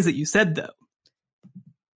one phrase that you said, though.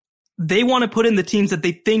 They want to put in the teams that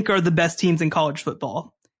they think are the best teams in college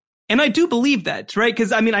football. And I do believe that, right?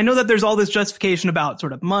 Because, I mean, I know that there's all this justification about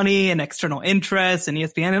sort of money and external interests and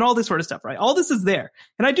ESPN and all this sort of stuff, right? All this is there.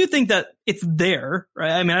 And I do think that it's there,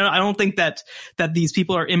 right? I mean, I don't think that these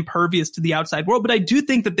people are impervious to the outside world, but I do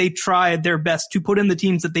think that they tried their best to put in the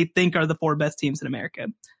teams that they think are the 4 best teams in America.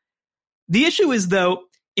 The issue is, though,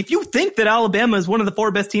 if you think that Alabama is one of the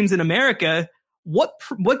 4 best teams in America, what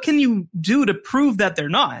can you do to prove that they're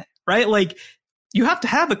not, right? Like, you have to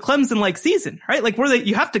have a Clemson-like season, right? Like,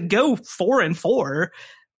 you have to go 4-4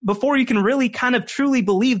 before you can really kind of truly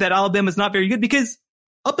believe that Alabama's not very good, because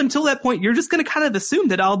up until that point, you're just going to kind of assume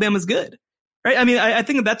that Alabama's good, right? I mean, I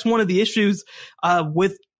think that's one of the issues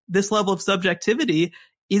with this level of subjectivity,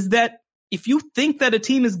 is that if you think that a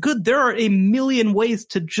team is good, there are a million ways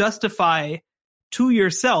to justify to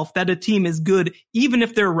yourself that a team is good, even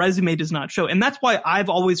if their resume does not show. And that's why I've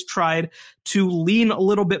always tried to lean a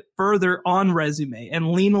little bit further on resume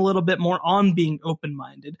and lean a little bit more on being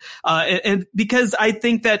open-minded. And because I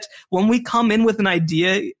think that when we come in with an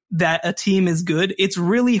idea that a team is good, it's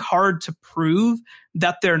really hard to prove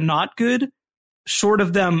that they're not good, short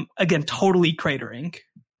of them, again, totally cratering.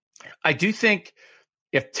 I do think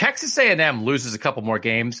if Texas A&M loses a couple more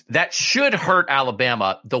games, that should hurt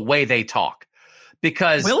Alabama the way they talk.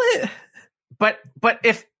 Because will it? But what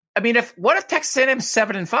if Texas A&M's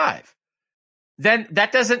 7-5? Then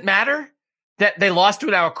that doesn't matter that they lost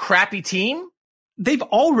to a crappy team. They've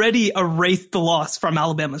already erased the loss from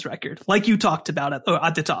Alabama's record, like you talked about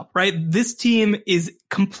at the top, right? This team is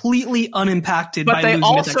completely unimpacted by losing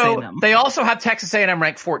to Texas A&M. They also have Texas A&M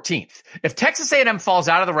ranked 14th. If Texas A&M falls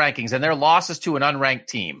out of the rankings and their losses to an unranked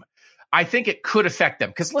team, I think it could affect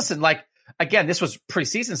them. Because listen, like, again, this was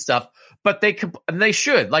preseason stuff, but they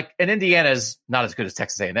should. Like, and Indiana's not as good as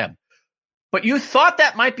Texas A&M. But you thought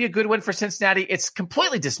that might be a good win for Cincinnati. It's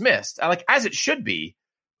completely dismissed, like, as it should be.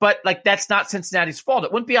 But, like, that's not Cincinnati's fault.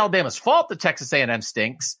 It wouldn't be Alabama's fault that Texas A&M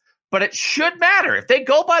stinks, but it should matter. If they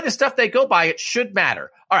go by the stuff they go by, it should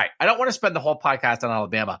matter. All right, I don't want to spend the whole podcast on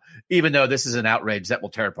Alabama, even though this is an outrage that will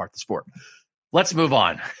tear apart the sport. Let's move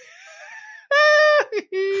on.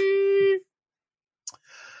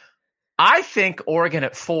 I think Oregon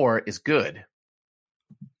at 4 is good.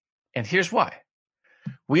 And here's why.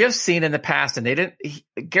 We have seen in the past, and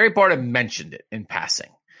Gary Barta mentioned it in passing,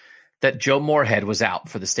 that Joe Moorhead was out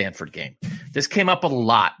for the Stanford game. This came up a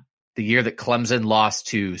lot the year that Clemson lost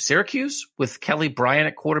to Syracuse with Kelly Bryant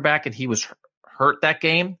at quarterback, and he was hurt that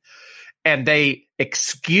game. And they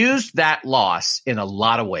excused that loss in a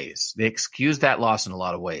lot of ways.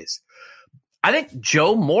 I think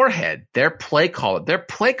Joe Moorhead, their play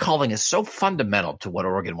calling is so fundamental to what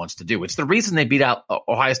Oregon wants to do. It's the reason they beat out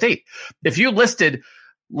Ohio State. If you list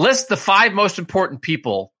the 5 most important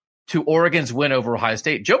people to Oregon's win over Ohio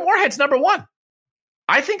State, Joe Moorhead's number 1.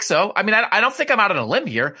 I think so. I mean, I don't think I'm out on a limb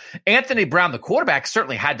here. Anthony Brown, the quarterback,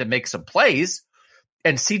 certainly had to make some plays,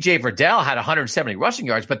 and C.J. Verdell had 170 rushing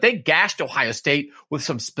yards, but they gashed Ohio State with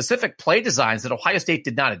some specific play designs that Ohio State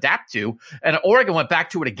did not adapt to, and Oregon went back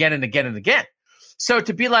to it again and again and again. So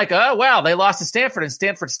to be like, oh, well, they lost to Stanford and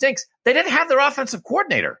Stanford stinks, they didn't have their offensive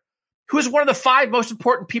coordinator, who is one of the 5 most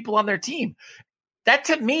important people on their team. That,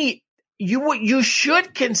 to me, you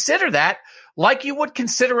should consider that like you would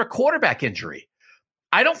consider a quarterback injury.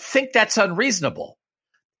 I don't think that's unreasonable.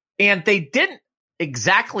 And they didn't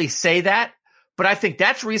exactly say that, but I think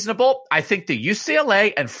that's reasonable. I think the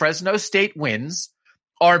UCLA and Fresno State wins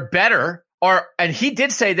are better. And he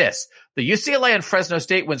did say this, the UCLA and Fresno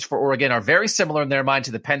State wins for Oregon are very similar in their mind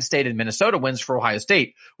to the Penn State and Minnesota wins for Ohio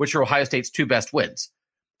State, which are Ohio State's 2 best wins.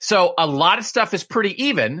 So a lot of stuff is pretty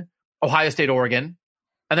even, Ohio State, Oregon,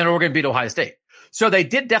 and then Oregon beat Ohio State. So they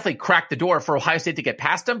did definitely crack the door for Ohio State to get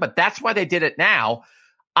past them, but that's why they did it now.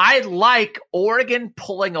 I like Oregon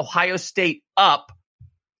pulling Ohio State up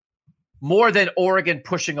more than Oregon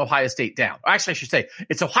pushing Ohio State down. Actually, I should say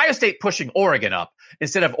it's Ohio State pushing Oregon up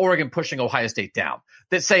instead of Oregon pushing Ohio State down.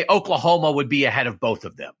 That say Oklahoma would be ahead of both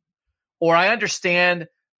of them. Or I understand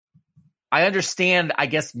I understand, I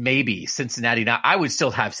guess maybe Cincinnati. Now, I would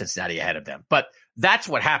still have Cincinnati ahead of them, but that's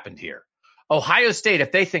what happened here. Ohio State,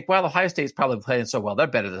 if they think, well, Ohio State's probably playing so well, they're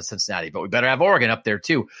better than Cincinnati, but we better have Oregon up there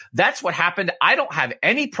too. That's what happened. I don't have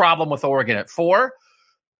any problem with Oregon at 4.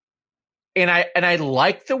 And I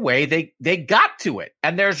like the way they got to it.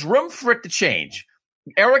 And there's room for it to change.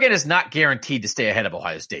 Oregon is not guaranteed to stay ahead of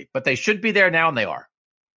Ohio State, but they should be there now, and they are.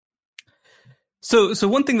 So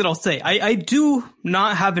one thing that I'll say, I do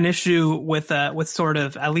not have an issue with sort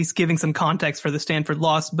of at least giving some context for the Stanford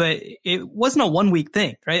loss, but it wasn't a 1 week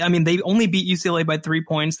thing, right? I mean, they only beat UCLA by 3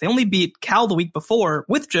 points. They only beat Cal the week before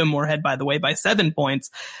with Jim Moorhead, by the way, by 7 points.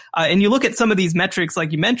 And you look at some of these metrics,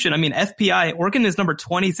 like you mentioned, I mean, FPI, Oregon is number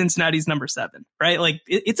 20, Cincinnati's number 7, right? Like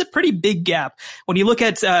it's a pretty big gap. When you look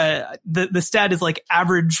at, the stat is like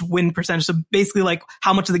average win percentage. So basically like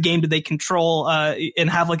how much of the game did they control, and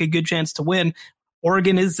have like a good chance to win.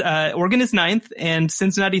 Oregon is 9th and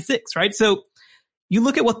Cincinnati 6th, right? So you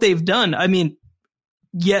look at what they've done. I mean,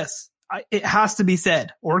 yes, it has to be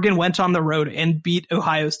said. Oregon went on the road and beat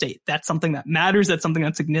Ohio State. That's something that matters. That's something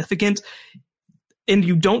that's significant. And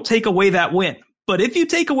you don't take away that win. But if you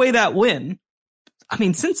take away that win, I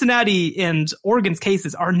mean, Cincinnati and Oregon's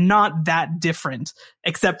cases are not that different,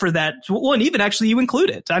 except for that. Well, and even actually you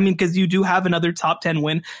include it. I mean, because you do have another top 10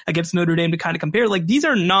 win against Notre Dame to kind of compare. Like, these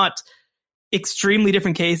are not extremely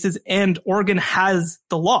different cases, and Oregon has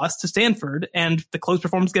the loss to Stanford and the close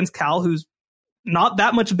performance against Cal, who's not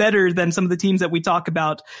that much better than some of the teams that we talk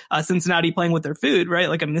about, Cincinnati playing with their food, right?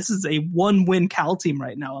 Like, I mean, this is a 1-win Cal team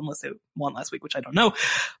right now, unless they won last week, which I don't know.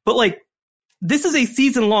 But like, this is a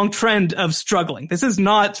season-long trend of struggling. This is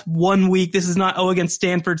not 1 week. This is not, against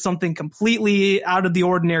Stanford, something completely out of the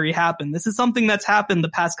ordinary happened. This is something that's happened the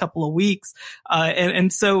past couple of weeks.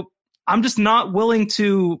 And so I'm just not willing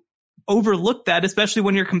to overlook that, especially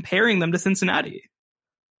when you're comparing them to Cincinnati.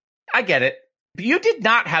 I get it. You did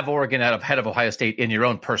not have Oregon ahead of Ohio State in your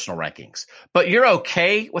own personal rankings, but you're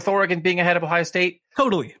okay with Oregon being ahead of Ohio State?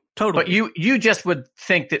 Totally. But you just would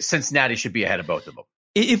think that Cincinnati should be ahead of both of them.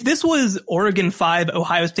 If this was Oregon 5,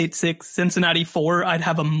 Ohio State 6, Cincinnati 4, I'd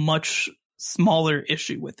have a much smaller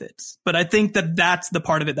issue with it. But I think that that's the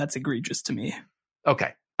part of it that's egregious to me.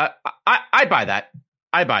 Okay. I buy that.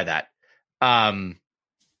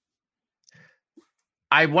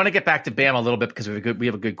 I want to get back to Bama a little bit because we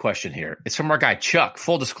have a good question here. It's from our guy, Chuck,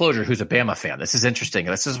 full disclosure, who's a Bama fan. This is interesting.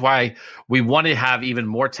 This is why we want to have even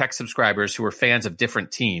more tech subscribers who are fans of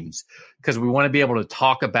different teams, because we want to be able to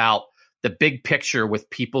talk about the big picture with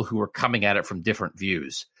people who are coming at it from different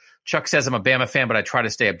views. Chuck says, I'm a Bama fan, but I try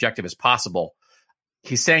to stay objective as possible.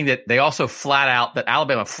 He's saying that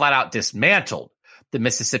Alabama flat out dismantled the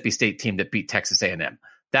Mississippi State team that beat Texas A&M.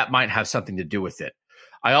 That might have something to do with it.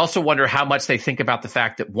 I also wonder how much they think about the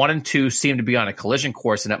fact that 1 and 2 seem to be on a collision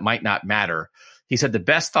course and it might not matter. He said the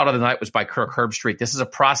best thought of the night was by Kirk Herbstreit. This is a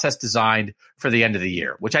process designed for the end of the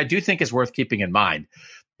year, which I do think is worth keeping in mind.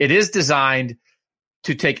 It is designed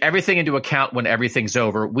to take everything into account when everything's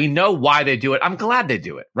over. We know why they do it. I'm glad they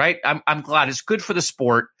do it, right? I'm glad. It's good for the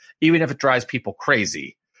sport, even if it drives people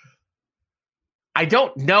crazy. I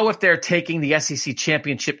don't know if they're taking the SEC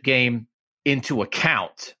championship game into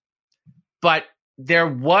account, but there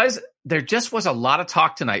just was a lot of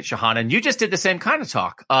talk tonight, Shahan, and you just did the same kind of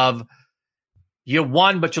talk of you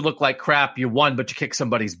won, but you look like crap. You won, but you kicked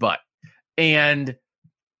somebody's butt. And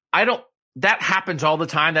that happens all the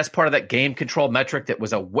time. That's part of that game control metric that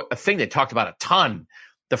was a thing they talked about a ton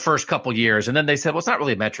the first couple years. And then they said, well, it's not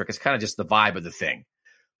really a metric. It's kind of just the vibe of the thing.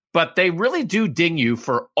 But they really do ding you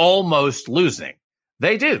for almost losing.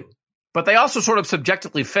 They do. But they also sort of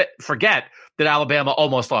subjectively forget that Alabama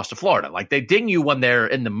almost lost to Florida. Like, they ding you when they're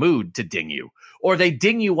in the mood to ding you, or they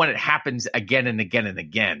ding you when it happens again and again and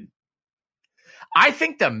again. I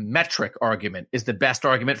think the metric argument is the best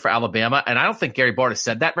argument for Alabama, and I don't think Gary Barta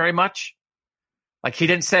said that very much. Like, he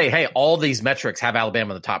didn't say, hey, all these metrics have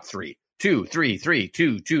Alabama in the top 3. 2, 3, 3,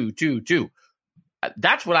 2, 2, 2, 2.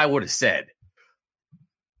 That's what I would have said.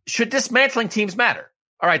 Should dismantling teams matter?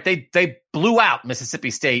 All right, they blew out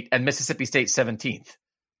Mississippi State and Mississippi State 17th.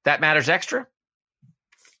 That matters extra?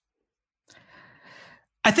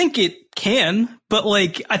 I think it can, but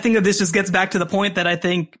like, I think that this just gets back to the point that I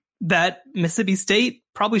think that Mississippi State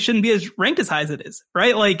probably shouldn't be as ranked as high as it is,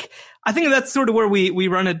 right? Like, I think that's sort of where we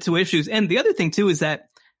run into issues. And the other thing too is that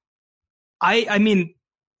I mean,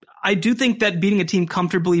 I do think that beating a team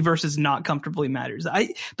comfortably versus not comfortably matters.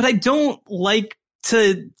 But I don't like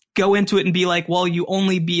to go into it and be like, well, you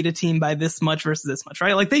only beat a team by this much versus this much,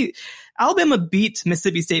 right? Like, Alabama beat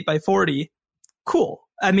Mississippi State by 40. Cool.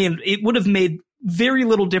 I mean, it would have made very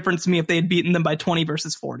little difference to me if they had beaten them by 20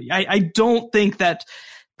 versus 40. I don't think that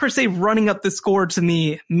per se running up the score to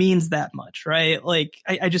me means that much, right? Like,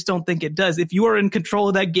 I just don't think it does. If you are in control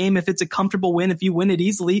of that game, if it's a comfortable win, if you win it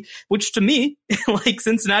easily, which to me, like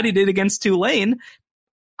Cincinnati did against Tulane,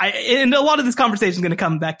 and a lot of this conversation is going to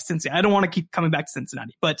come back to Cincinnati. I don't want to keep coming back to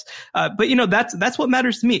Cincinnati, but that's what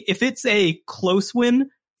matters to me. If it's a close win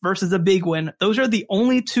versus a big win, those are the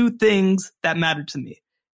only two things that matter to me.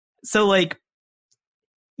 So like,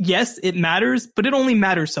 yes, it matters, but it only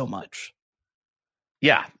matters so much.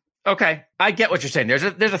 Yeah. Okay. I get what you're saying. There's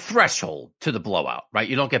a threshold to the blowout, right?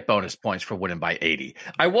 You don't get bonus points for winning by 80.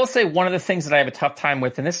 I will say one of the things that I have a tough time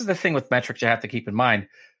with, and this is the thing with metrics you have to keep in mind.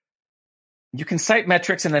 You can cite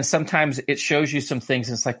metrics and then sometimes it shows you some things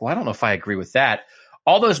and it's like, well, I don't know if I agree with that.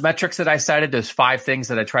 All those metrics that I cited, those 5 things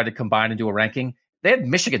that I tried to combine and do a ranking, they had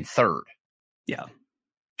Michigan 3rd. Yeah.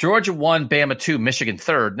 Georgia 1, Bama 2, Michigan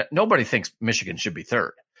 3rd. Nobody thinks Michigan should be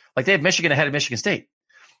 3rd. Like they have Michigan ahead of Michigan State.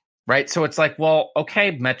 Right. So it's like, well,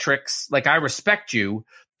 okay, metrics, like I respect you,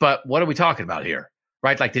 but what are we talking about here?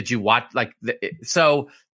 Right. Like, did you watch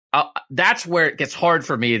that's where it gets hard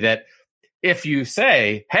for me that if you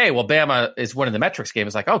say, hey, well, Bama is winning the metrics game,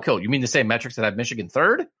 it's like, oh, cool. You mean the same metrics that have Michigan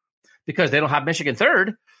 3rd? Because they don't have Michigan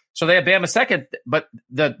 3rd. So they have Bama 2nd, but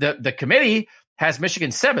the committee has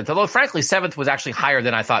Michigan 7th, although frankly, 7th was actually higher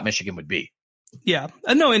than I thought Michigan would be. Yeah,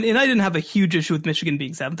 no, and I didn't have a huge issue with Michigan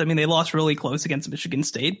being 7th. I mean, they lost really close against Michigan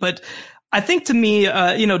State, but I think to me,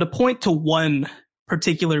 to point to one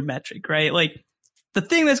particular metric, right? Like the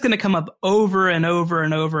thing that's going to come up over and over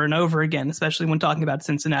and over and over again, especially when talking about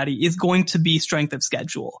Cincinnati, is going to be strength of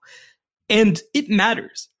schedule. And it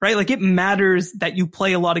matters, right? Like it matters that you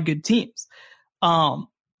play a lot of good teams.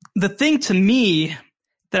 The thing to me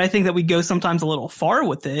that I think that we go sometimes a little far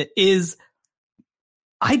with it is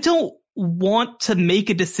I don't want to make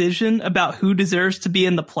a decision about who deserves to be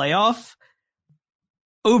in the playoff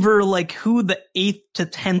over like who the 8th to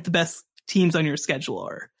 10th best teams on your schedule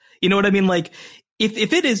are. You know what I mean? Like if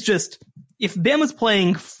it is just, if Bama's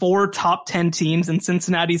playing 4 top 10 teams and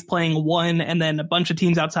Cincinnati's playing 1 and then a bunch of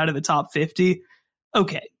teams outside of the top 50,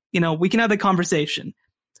 okay, we can have the conversation.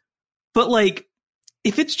 But like,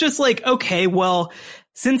 if it's just like, okay, well,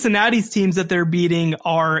 Cincinnati's teams that they're beating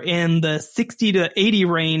are in the 60 to 80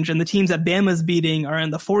 range and the teams that Bama's beating are in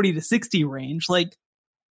the 40 to 60 range, like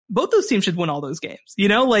both those teams should win all those games,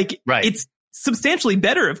 like right. It's substantially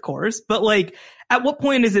better, of course, but like at what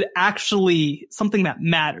point is it actually something that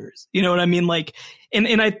matters? You know what I mean? Like,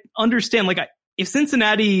 and I understand, like, if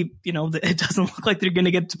Cincinnati, it doesn't look like they're going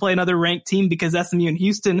to get to play another ranked team because SMU and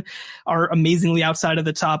Houston are amazingly outside of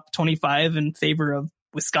the top 25 in favor of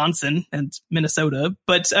Wisconsin and Minnesota,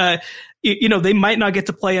 but they might not get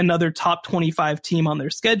to play another top 25 team on their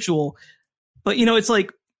schedule. But it's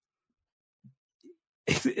like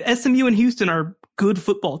SMU and Houston are good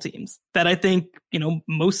football teams that I think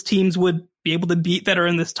most teams would be able to beat that are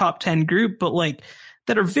in this top 10 group, but like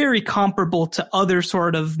that are very comparable to other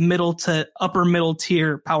sort of middle to upper middle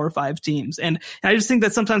tier Power 5 teams. And I just think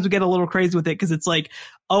that sometimes we get a little crazy with it because it's like,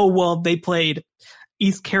 oh, well, they played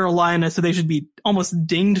East Carolina, so they should be almost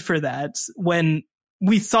dinged for that, when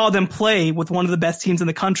we saw them play with one of the best teams in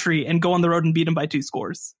the country and go on the road and beat them by 2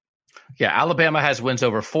 scores. Yeah, Alabama has wins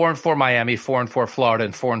over 4-4 Miami, 4-4 Florida,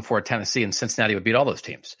 and 4-4 Tennessee, and Cincinnati would beat all those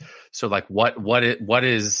teams. So like what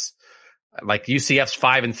is like UCF's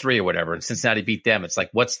 5-3 or whatever, and Cincinnati beat them. It's like,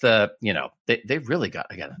 what's the, they really got,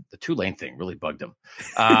 again, the Tulane thing really bugged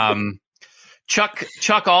them.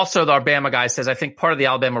 Chuck also, our Bama guy, says, I think part of the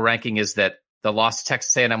Alabama ranking is that the loss to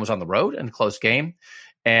Texas A&M was on the road in a close game,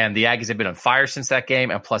 and the Aggies have been on fire since that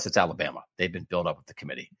game, and plus it's Alabama. They've been built up with the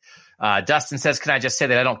committee. Dustin says, can I just say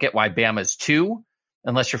that I don't get why Bama is 2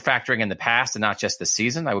 unless you're factoring in the past and not just the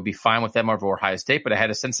season? I would be fine with them over Ohio State, but ahead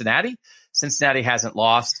of Cincinnati. Cincinnati hasn't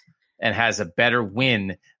lost and has a better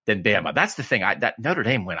win than Bama. That's the thing. That Notre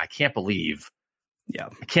Dame win, I can't believe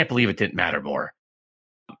it didn't matter more.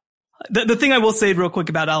 The thing I will say real quick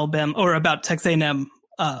about Alabama or about Texas A&M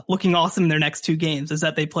looking awesome in their next 2 games is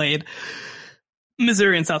that they played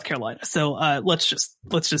Missouri and South Carolina. So let's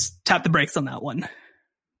just tap the brakes on that one.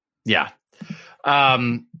 Yeah.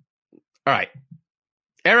 All right.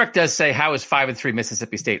 Eric does say, how is 5-3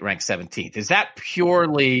 Mississippi State ranked 17th? Is that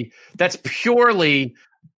purely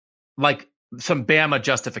like some Bama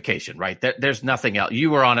justification, right? There's nothing else.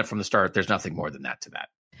 You were on it from the start. There's nothing more than that to that.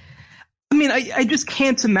 I mean, I just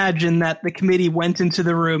can't imagine that the committee went into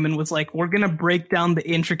the room and was like, we're going to break down the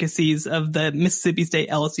intricacies of the Mississippi State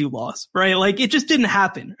LSU loss, right? Like, it just didn't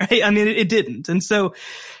happen, right? I mean, it didn't. And so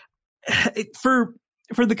for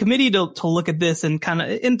the committee to look at this and kind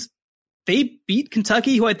of, and they beat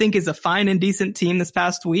Kentucky, who I think is a fine and decent team this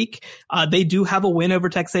past week. They do have a win over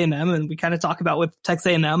Texas A&M, and we kind of talk about with Texas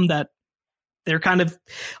A&M that they're kind of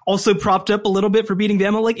also propped up a little bit for beating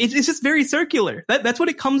Bama. Like, it's just very circular. That's what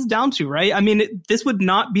it comes down to, right? I mean, this would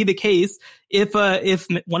not be the case if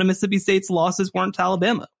one of Mississippi State's losses weren't to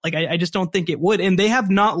Alabama. Like, I just don't think it would. And they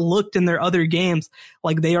have not looked in their other games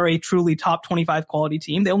like they are a truly top 25 quality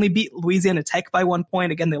team. They only beat Louisiana Tech by 1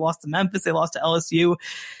 point. Again, they lost to Memphis. They lost to LSU.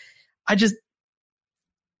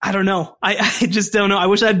 I don't know. I just don't know. I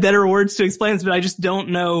wish I had better words to explain this, but I just don't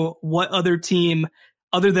know what other team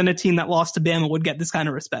other than a team that lost to Bama would get this kind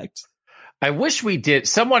of respect. I wish we did.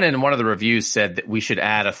 Someone in one of the reviews said that we should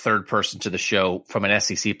add a third person to the show from an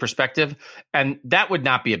SEC perspective, and that would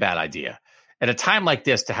not be a bad idea. At a time like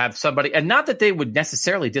this, to have somebody, and not that they would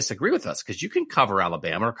necessarily disagree with us, because you can cover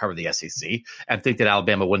Alabama or cover the SEC and think that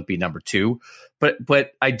Alabama wouldn't be number two.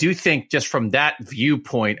 But I do think just from that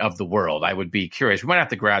viewpoint of the world, I would be curious. We might have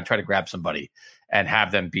to try to grab somebody and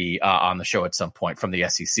have them be on the show at some point from the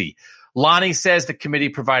SEC. Lonnie says the committee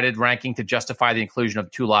provided ranking to justify the inclusion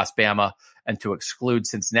of two-loss Bama and to exclude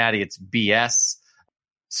Cincinnati. It's BS.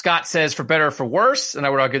 Scott says for better or for worse, and I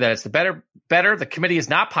would argue that it's the better. The committee is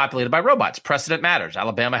not populated by robots. Precedent matters.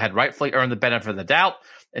 Alabama had rightfully earned the benefit of the doubt,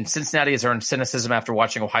 and Cincinnati has earned cynicism after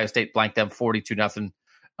watching Ohio State blank them 42-0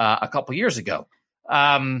 a couple years ago.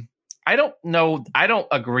 I don't know. I don't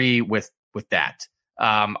agree with that.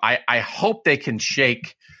 I hope they can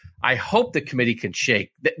shake. I hope the committee can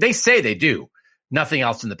shake. They say they do. Nothing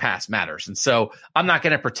else in the past matters. And so I'm not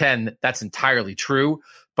going to pretend that's entirely true,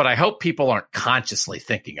 but I hope people aren't consciously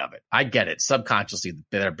thinking of it. I get it. Subconsciously,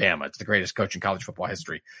 they're Bama. It's the greatest coach in college football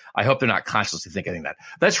history. I hope they're not consciously thinking that.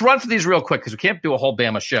 Let's run through these real quick because we can't do a whole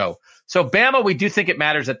Bama show. So Bama, we do think it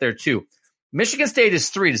matters that they're 2. Michigan State is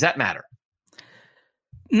 3. Does that matter?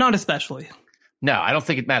 Not especially. No, I don't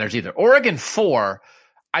think it matters either. Oregon 4.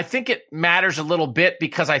 I think it matters a little bit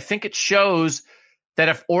because I think it shows that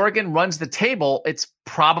if Oregon runs the table, it's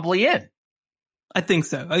probably in. I think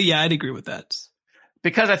so. Oh, yeah, I'd agree with that.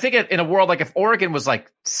 Because I think in a world like if Oregon was like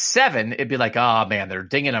 7, it'd be like, oh, man, they're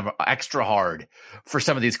dinging them extra hard for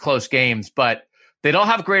some of these close games. But they don't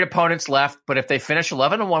have great opponents left. But if they finish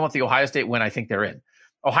 11-1 with the Ohio State win, I think they're in.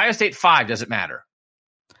 Ohio State 5, does it matter?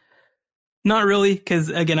 Not really, because,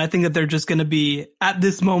 again, I think that they're just going to be, at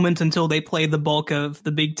this moment until they play the bulk of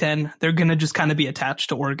the Big Ten, they're going to just kind of be attached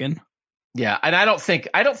to Oregon. Yeah, and I don't think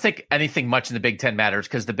anything much in the Big Ten matters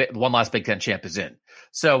because the one last Big Ten champ is in.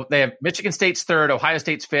 So they have Michigan State's 3rd, Ohio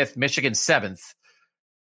State's 5th, Michigan 7th.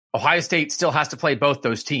 Ohio State still has to play both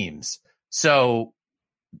those teams. So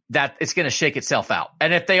that it's going to shake itself out.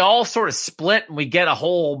 And if they all sort of split and we get a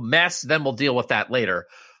whole mess, then we'll deal with that later.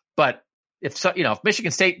 But if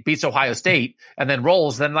Michigan State beats Ohio State and then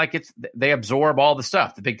rolls, then they absorb all the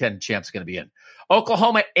stuff. The Big Ten champ's going to be in.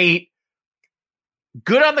 Oklahoma 8,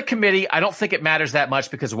 good on the committee. I don't think it matters that much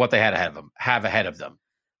because of what they have ahead of them.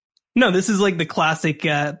 No, this is like the classic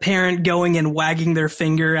parent going and wagging their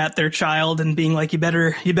finger at their child and being like, you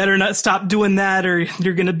better not stop doing that or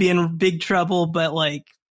you're going to be in big trouble. But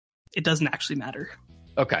it doesn't actually matter.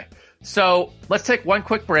 Okay. So let's take one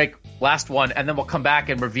quick break, last one, and then we'll come back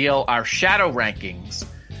and reveal our shadow rankings,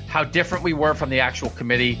 how different we were from the actual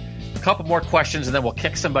committee. A couple more questions, and then we'll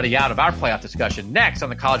kick somebody out of our playoff discussion next on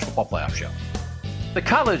the College Football Playoff Show. The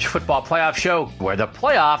College Football Playoff Show, where the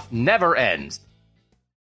playoff never ends.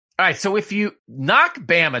 All right, so if you knock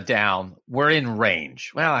Bama down, we're in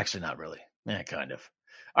range. Well, actually, not really. Kind of.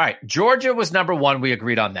 All right, Georgia was number 1. We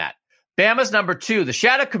agreed on that. Bama's number 2. The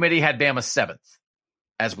shadow committee had Bama 7th.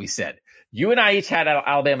 As we said, you and I each had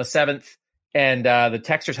Alabama 7th, and the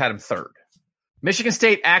Texters had them 3rd. Michigan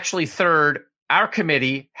State actually 3rd. Our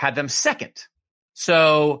committee had them 2nd.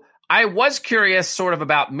 So I was curious sort of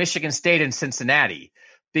about Michigan State and Cincinnati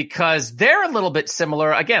because they're a little bit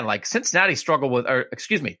similar. Again, like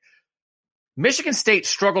Michigan State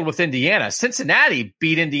struggled with Indiana. Cincinnati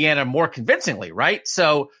beat Indiana more convincingly, right?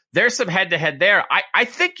 So there's some head-to-head there. I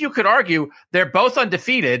think you could argue they're both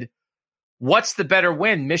undefeated. What's the better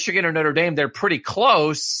win, Michigan or Notre Dame? They're pretty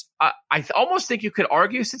close. I almost think you could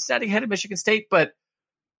argue Cincinnati ahead of Michigan State, but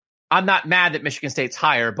I'm not mad that Michigan State's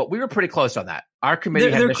higher, but we were pretty close on that. Our committee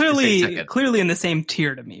had Michigan State second. Clearly in the same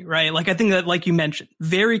tier to me, right? I think that, like you mentioned,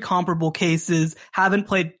 very comparable cases, haven't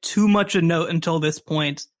played too much a note until this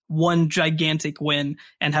point, one gigantic win,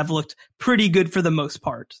 and have looked pretty good for the most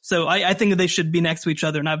part. So I think that they should be next to each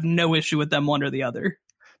other, and I have no issue with them one or the other.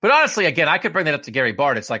 But honestly, again, I could bring that up to Gary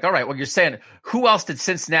Bart. It's like, all right, well, you're saying who else did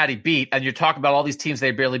Cincinnati beat? And you're talking about all these teams they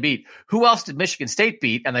barely beat. Who else did Michigan State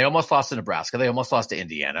beat? And they almost lost to Nebraska. They almost lost to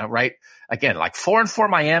Indiana, right? Again, like 4-4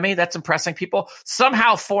 Miami, that's impressing people.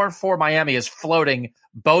 Somehow 4-4 Miami is floating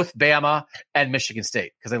both Bama and Michigan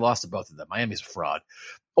State because they lost to both of them. Miami's a fraud.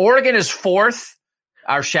 Oregon is 4th.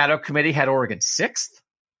 Our shadow committee had Oregon 6th.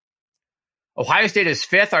 Ohio State is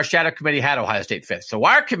 5th. Our shadow committee had Ohio State 5th. So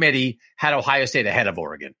our committee had Ohio State ahead of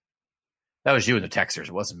Oregon. That was you and the Texers.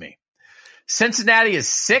 It wasn't me. Cincinnati is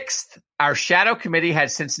 6th. Our shadow committee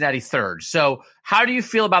had Cincinnati 3rd. So how do you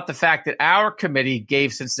feel about the fact that our committee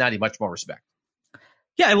gave Cincinnati much more respect?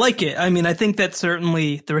 Yeah, I like it. I mean, I think that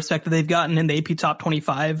certainly the respect that they've gotten in the AP Top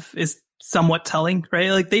 25 is somewhat telling,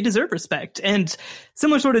 right? Like, they deserve respect. And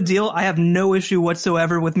similar sort of deal, I have no issue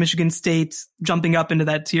whatsoever with Michigan State jumping up into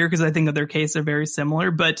that tier because I think that their case are very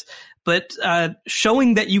similar. But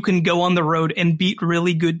showing that you can go on the road and beat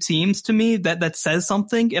really good teams, to me, that says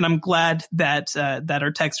something. And I'm glad that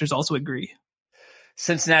our texters also agree.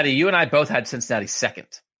 Cincinnati, you and I both had Cincinnati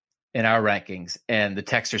 2nd in our rankings, and the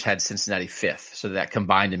texters had Cincinnati 5th. So that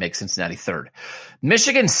combined to make Cincinnati 3rd.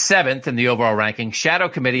 Michigan 7th in the overall ranking. Shadow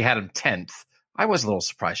committee had them 10th. I was a little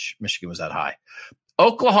surprised Michigan was that high.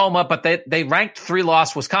 Oklahoma, but they ranked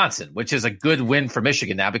 3-loss Wisconsin, which is a good win for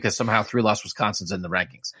Michigan now because somehow 3-loss Wisconsin's in the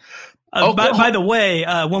rankings. By the way,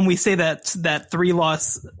 when we say that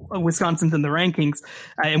 3-loss Wisconsin's in the rankings,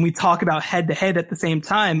 and we talk about head-to-head at the same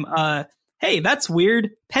time, hey, that's weird.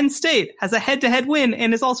 Penn State has a head-to-head win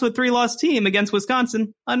and is also a 3-loss team against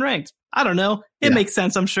Wisconsin, unranked. I don't know. It makes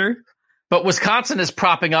sense, I'm sure. But Wisconsin is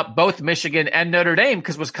propping up both Michigan and Notre Dame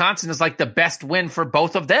because Wisconsin is like the best win for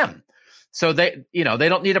both of them. So they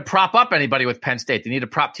don't need to prop up anybody with Penn State. They need to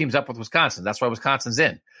prop teams up with Wisconsin. That's why Wisconsin's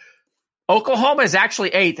in. Oklahoma is actually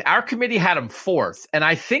 8th. Our committee had them 4th. And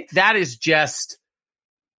I think that is just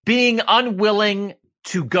being unwilling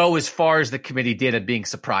to go as far as the committee did and being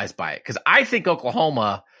surprised by it. Because I think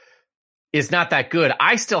Oklahoma is not that good.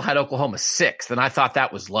 I still had Oklahoma 6th, and I thought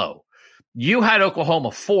that was low. You had Oklahoma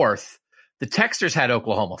 4th. The texters had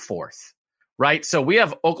Oklahoma 4th, right? So we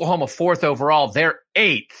have Oklahoma 4th overall. They're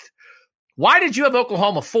 8th. Why did you have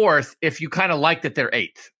Oklahoma 4th if you kind of like that they're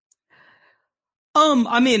 8th?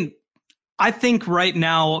 I mean, I think right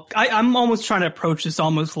now, I'm almost trying to approach this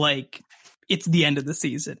almost like it's the end of the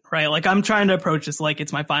season, right? Like, I'm trying to approach this like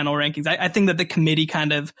it's my final rankings. I think that the committee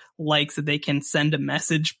kind of likes that they can send a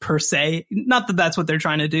message per se. Not that that's what they're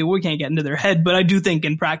trying to do. We can't get into their head, but I do think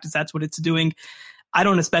in practice that's what it's doing. I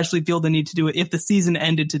don't especially feel the need to do it. If the season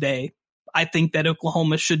ended today, I think that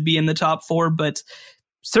Oklahoma should be in the top 4, but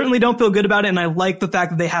certainly don't feel good about it. And I like the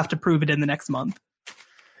fact that they have to prove it in the next month.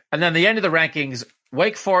 And then the end of the rankings,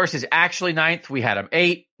 Wake Forest is actually 9th. We had them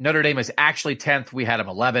 8. Notre Dame is actually 10th. We had them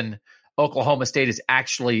 11. Oklahoma State is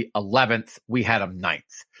actually 11th. We had them 9th.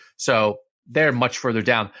 So they're much further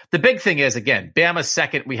down. The big thing is, again, Bama's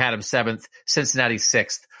 2nd. We had them 7th. Cincinnati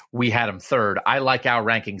 6th. We had them 3rd. I like our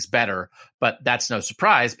rankings better, but that's no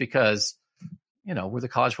surprise because, we're the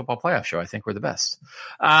college football playoff show. I think we're the best.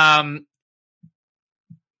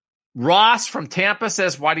 Ross from Tampa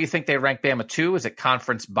says, why do you think they rank Bama 2? Is it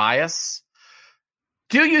conference bias?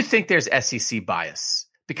 Do you think there's SEC bias?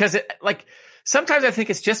 Because sometimes I think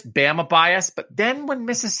it's just Bama bias, but then when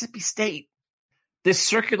Mississippi State, this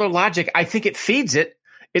circular logic, I think it feeds it.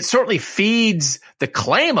 It certainly feeds the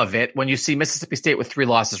claim of it when you see Mississippi State with 3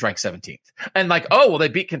 losses ranked 17th. And they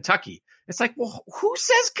beat Kentucky. It's like, well, who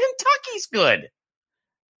says Kentucky's good?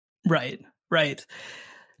 Right.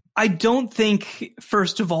 I don't think,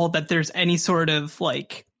 first of all, that there's any sort of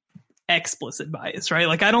explicit bias, right?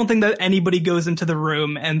 Like, I don't think that anybody goes into the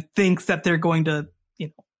room and thinks that they're going to,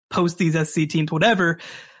 post these SC teams, whatever.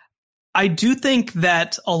 I do think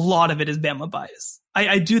that a lot of it is Bama bias.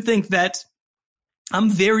 I do think that I'm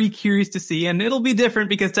very curious to see, and it'll be different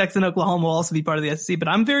because Texas and Oklahoma will also be part of the SEC, but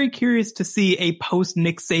I'm very curious to see a post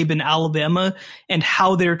Nick Saban Alabama and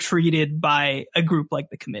how they're treated by a group like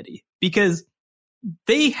the committee, because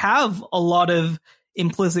they have a lot of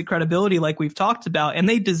implicit credibility like we've talked about, and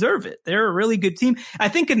they deserve it. They're a really good team. I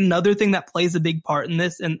think another thing that plays a big part in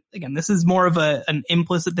this, and again, this is more of an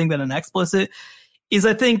implicit thing than an explicit, is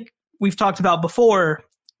I think we've talked about before,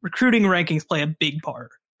 recruiting rankings play a big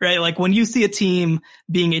part, right? Like, when you see a team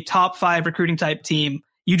being a top 5 recruiting type team,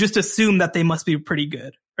 you just assume that they must be pretty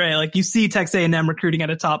good, right? Like, you see Texas A&M recruiting at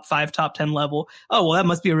a top 5, top 10 level. Oh, well, that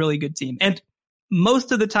must be a really good team. And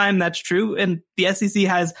most of the time that's true. And the SEC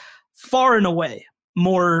has far and away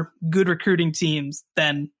more good recruiting teams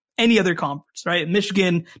than any other conference, right?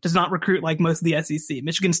 Michigan does not recruit like most of the SEC.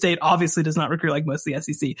 Michigan State obviously does not recruit like most of the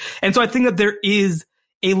SEC. And so I think that there is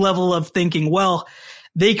a level of thinking, well,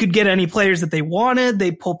 they could get any players that they wanted.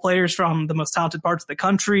 They pull players from the most talented parts of the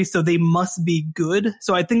country, so they must be good.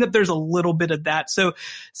 So I think that there's a little bit of that. So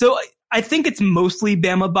I think it's mostly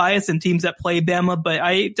Bama bias and teams that play Bama, but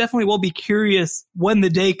I definitely will be curious when the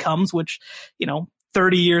day comes, which,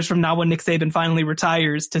 30 years from now when Nick Saban finally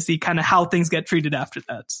retires, to see kind of how things get treated after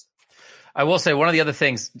that. I will say one of the other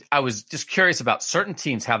things, I was just curious about certain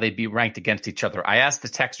teams, how they'd be ranked against each other. I asked the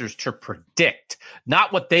texters to predict,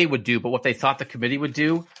 not what they would do, but what they thought the committee would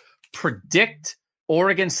do. Predict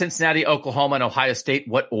Oregon, Cincinnati, Oklahoma, and Ohio State,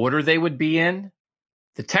 what order they would be in.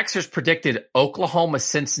 The texters predicted Oklahoma,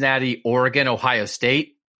 Cincinnati, Oregon, Ohio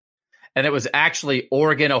State. And it was actually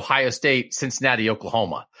Oregon, Ohio State, Cincinnati,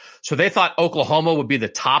 Oklahoma. So they thought Oklahoma would be the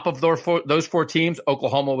top of those four teams.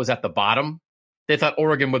 Oklahoma was at the bottom. They thought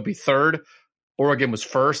Oregon would be third. Oregon was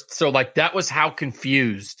first. So that was how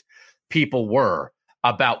confused people were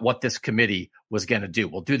about what this committee was going to do.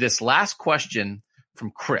 We'll do this last question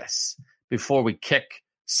from Chris before we kick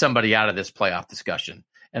somebody out of this playoff discussion.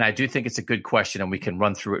 And I do think it's a good question, and we can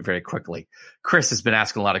run through it very quickly. Chris has been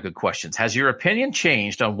asking a lot of good questions. Has your opinion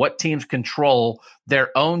changed on what teams control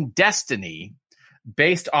their own destiny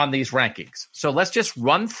based on these rankings? So let's just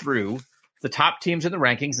run through the top teams in the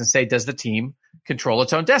rankings and say, does the team control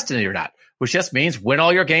its own destiny or not? Which just means win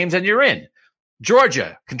all your games and you're in.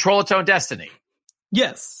 Georgia, control its own destiny.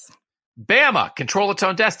 Yes. Bama, control its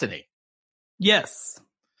own destiny. Yes.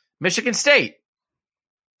 Michigan State.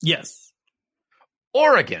 Yes.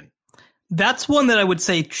 Oregon. That's one that I would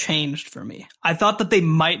say changed for me. I thought that they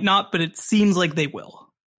might not, but it seems like they will.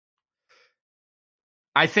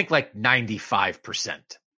 I think 95%.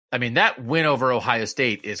 I mean, that win over Ohio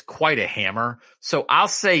State is quite a hammer. So I'll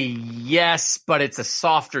say yes, but it's a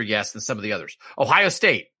softer yes than some of the others. Ohio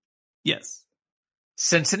State. Yes.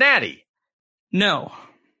 Cincinnati. No.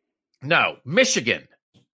 No. Michigan.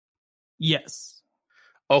 Yes.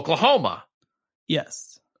 Oklahoma.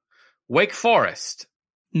 Yes. Wake Forest.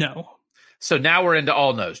 No. So now we're into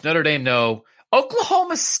all no's. Notre Dame, no.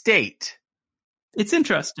 Oklahoma State. It's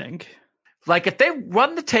interesting. If they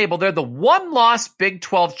run the table, they're the one-loss Big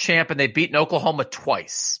 12 champ, and they've beaten Oklahoma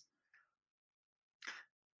twice.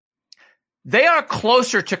 They are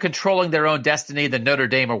closer to controlling their own destiny than Notre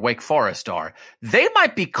Dame or Wake Forest are. They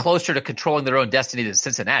might be closer to controlling their own destiny than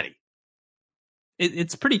Cincinnati.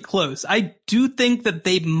 It's pretty close. I do think that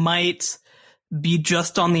they might be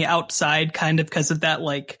just on the outside kind of because of that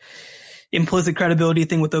implicit credibility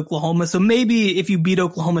thing with Oklahoma. So maybe if you beat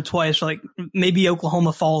Oklahoma twice, maybe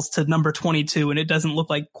Oklahoma falls to number 22 and it doesn't look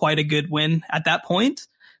like quite a good win at that point.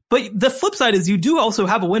 But the flip side is you do also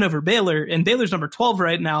have a win over Baylor, and Baylor's number 12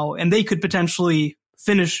 right now, and they could potentially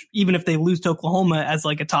finish, even if they lose to Oklahoma, as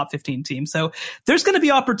a top 15 team. So there's going to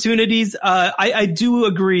be opportunities. I do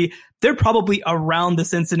agree. They're probably around the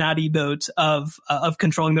Cincinnati boat of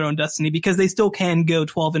controlling their own destiny because they still can go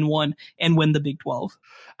 12-1 and win the Big 12.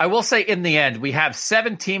 I will say in the end, we have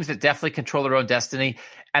 7 teams that definitely control their own destiny,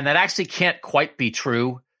 and that actually can't quite be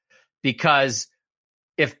true because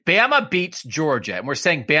if Bama beats Georgia, and we're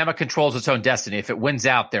saying Bama controls its own destiny, if it wins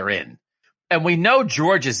out, they're in. And we know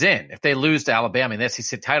Georgia's in if they lose to Alabama in the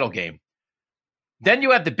SEC title game. Then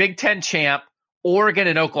you have the Big Ten champ, Oregon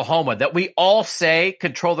and Oklahoma, that we all say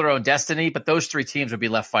control their own destiny, but those 3 teams would be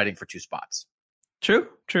left fighting for 2 spots. True.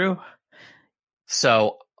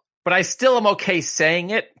 So, but I still am okay saying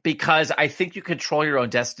it because I think you control your own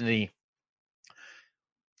destiny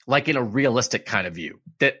in a realistic kind of view,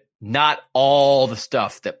 that not all the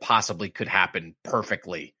stuff that possibly could happen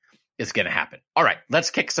perfectly is going to happen. All right,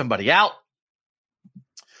 let's kick somebody out.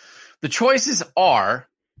 The choices are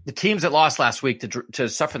the teams that lost last week to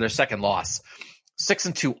suffer their second loss.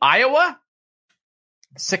 6-2 Iowa,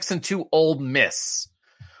 6-2 Ole Miss.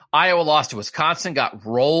 Iowa lost to Wisconsin, got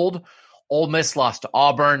rolled. Ole Miss lost to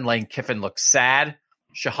Auburn. Lane Kiffin looks sad.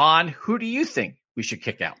 Shahan, who do you think we should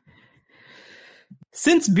kick out?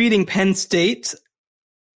 Since beating Penn State,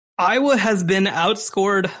 Iowa has been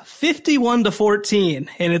outscored 51-14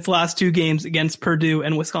 in its last 2 games against Purdue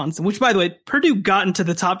and Wisconsin, which, by the way, Purdue got into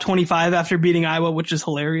the top 25 after beating Iowa, which is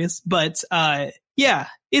hilarious. But, yeah,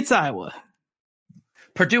 it's Iowa.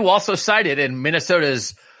 Purdue also cited in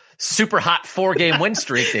Minnesota's super hot 4-game win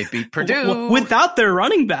streak. They beat Purdue. Without their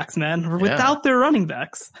running backs, man. Without their running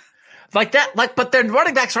backs. But their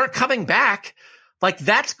running backs aren't coming back.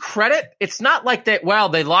 That's credit. It's not like they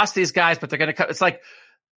lost these guys, but they're going to come. It's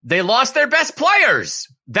they lost their best players.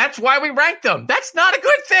 That's why we ranked them. That's not a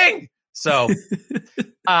good thing. So,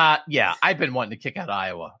 yeah, I've been wanting to kick out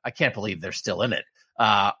Iowa. I can't believe they're still in it.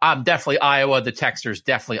 I'm definitely Iowa. The texters,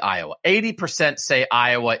 definitely Iowa. 80% say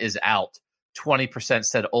Iowa is out 20%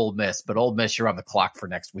 said Ole Miss, but Ole Miss, you're on the clock for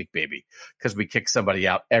next week, baby, because we kick somebody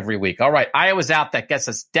out every week. All right, Iowa's out. That gets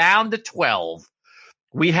us down to 12.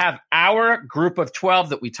 We have our group of 12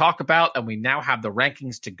 that we talk about, and we now have the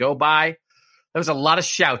rankings to go by. There was a lot of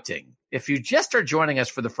shouting. If you just are joining us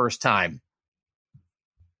for the first time,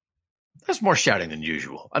 there's more shouting than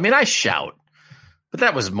usual. I mean, I shout, but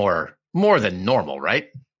that was more than normal, right?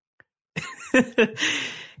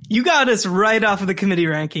 You got us right off of the committee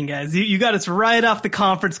ranking, guys. You got us right off the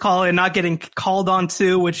conference call and not getting called on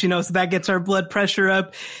to, which, so that gets our blood pressure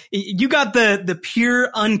up. You got the pure,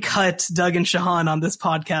 uncut Doug and Shahan on this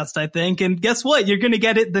podcast, I think. And guess what? You're going to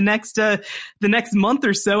get it the next month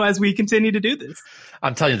or so as we continue to do this.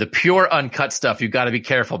 I'm telling you, the pure, uncut stuff, you got to be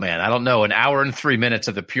careful, man. I don't know, an hour and 3 minutes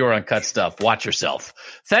of the pure, uncut stuff. Watch yourself.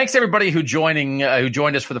 Thanks, everybody who joined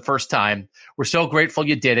us for the first time. We're so grateful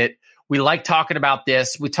you did it. We like talking about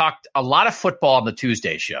this. We talked a lot of football on the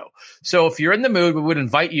Tuesday show. So if you're in the mood, we would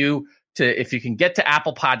invite you to, if you can get to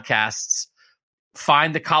Apple Podcasts,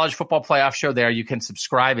 find the College Football Playoff Show there. You can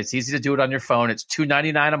subscribe. It's easy to do it on your phone. It's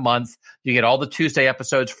 $2.99 a month. You get all the Tuesday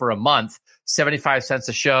episodes for a month, 75 cents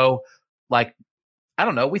a show. Like, I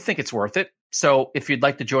don't know. We think it's worth it. So if you'd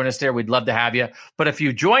like to join us there, we'd love to have you. But if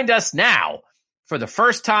you joined us now for the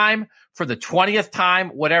first time, for the 20th time,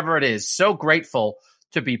 whatever it is, so grateful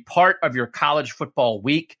to be part of your college football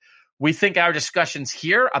week. We think our discussions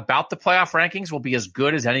here about the playoff rankings will be as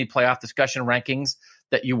good as any playoff discussion rankings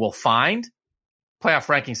that you will find, playoff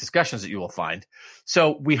rankings discussions that you will find.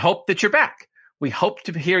 So we hope that you're back. We hope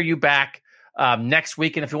to hear you back next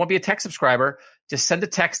week. And if you want to be a tech subscriber, just send a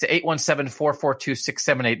text to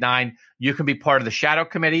 817-442-6789. You can be part of the shadow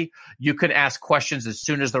committee. You can ask questions as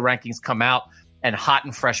soon as the rankings come out, and hot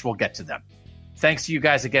and fresh, we'll get to them. Thanks to you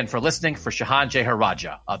guys again for listening. For Shahan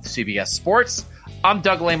Jeharaja of CBS Sports, I'm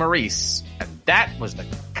Doug Lesmerises, and that was the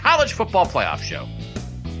College Football Playoff Show.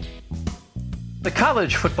 The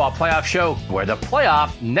College Football Playoff Show, where the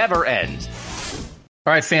playoff never ends.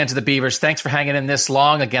 All right, fans of the Beavers, thanks for hanging in this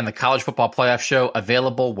long. Again, the College Football Playoff Show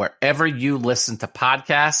available wherever you listen to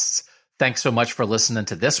podcasts. Thanks so much for listening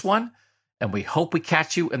to this one, and we hope we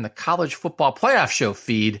catch you in the College Football Playoff Show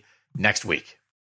feed next week.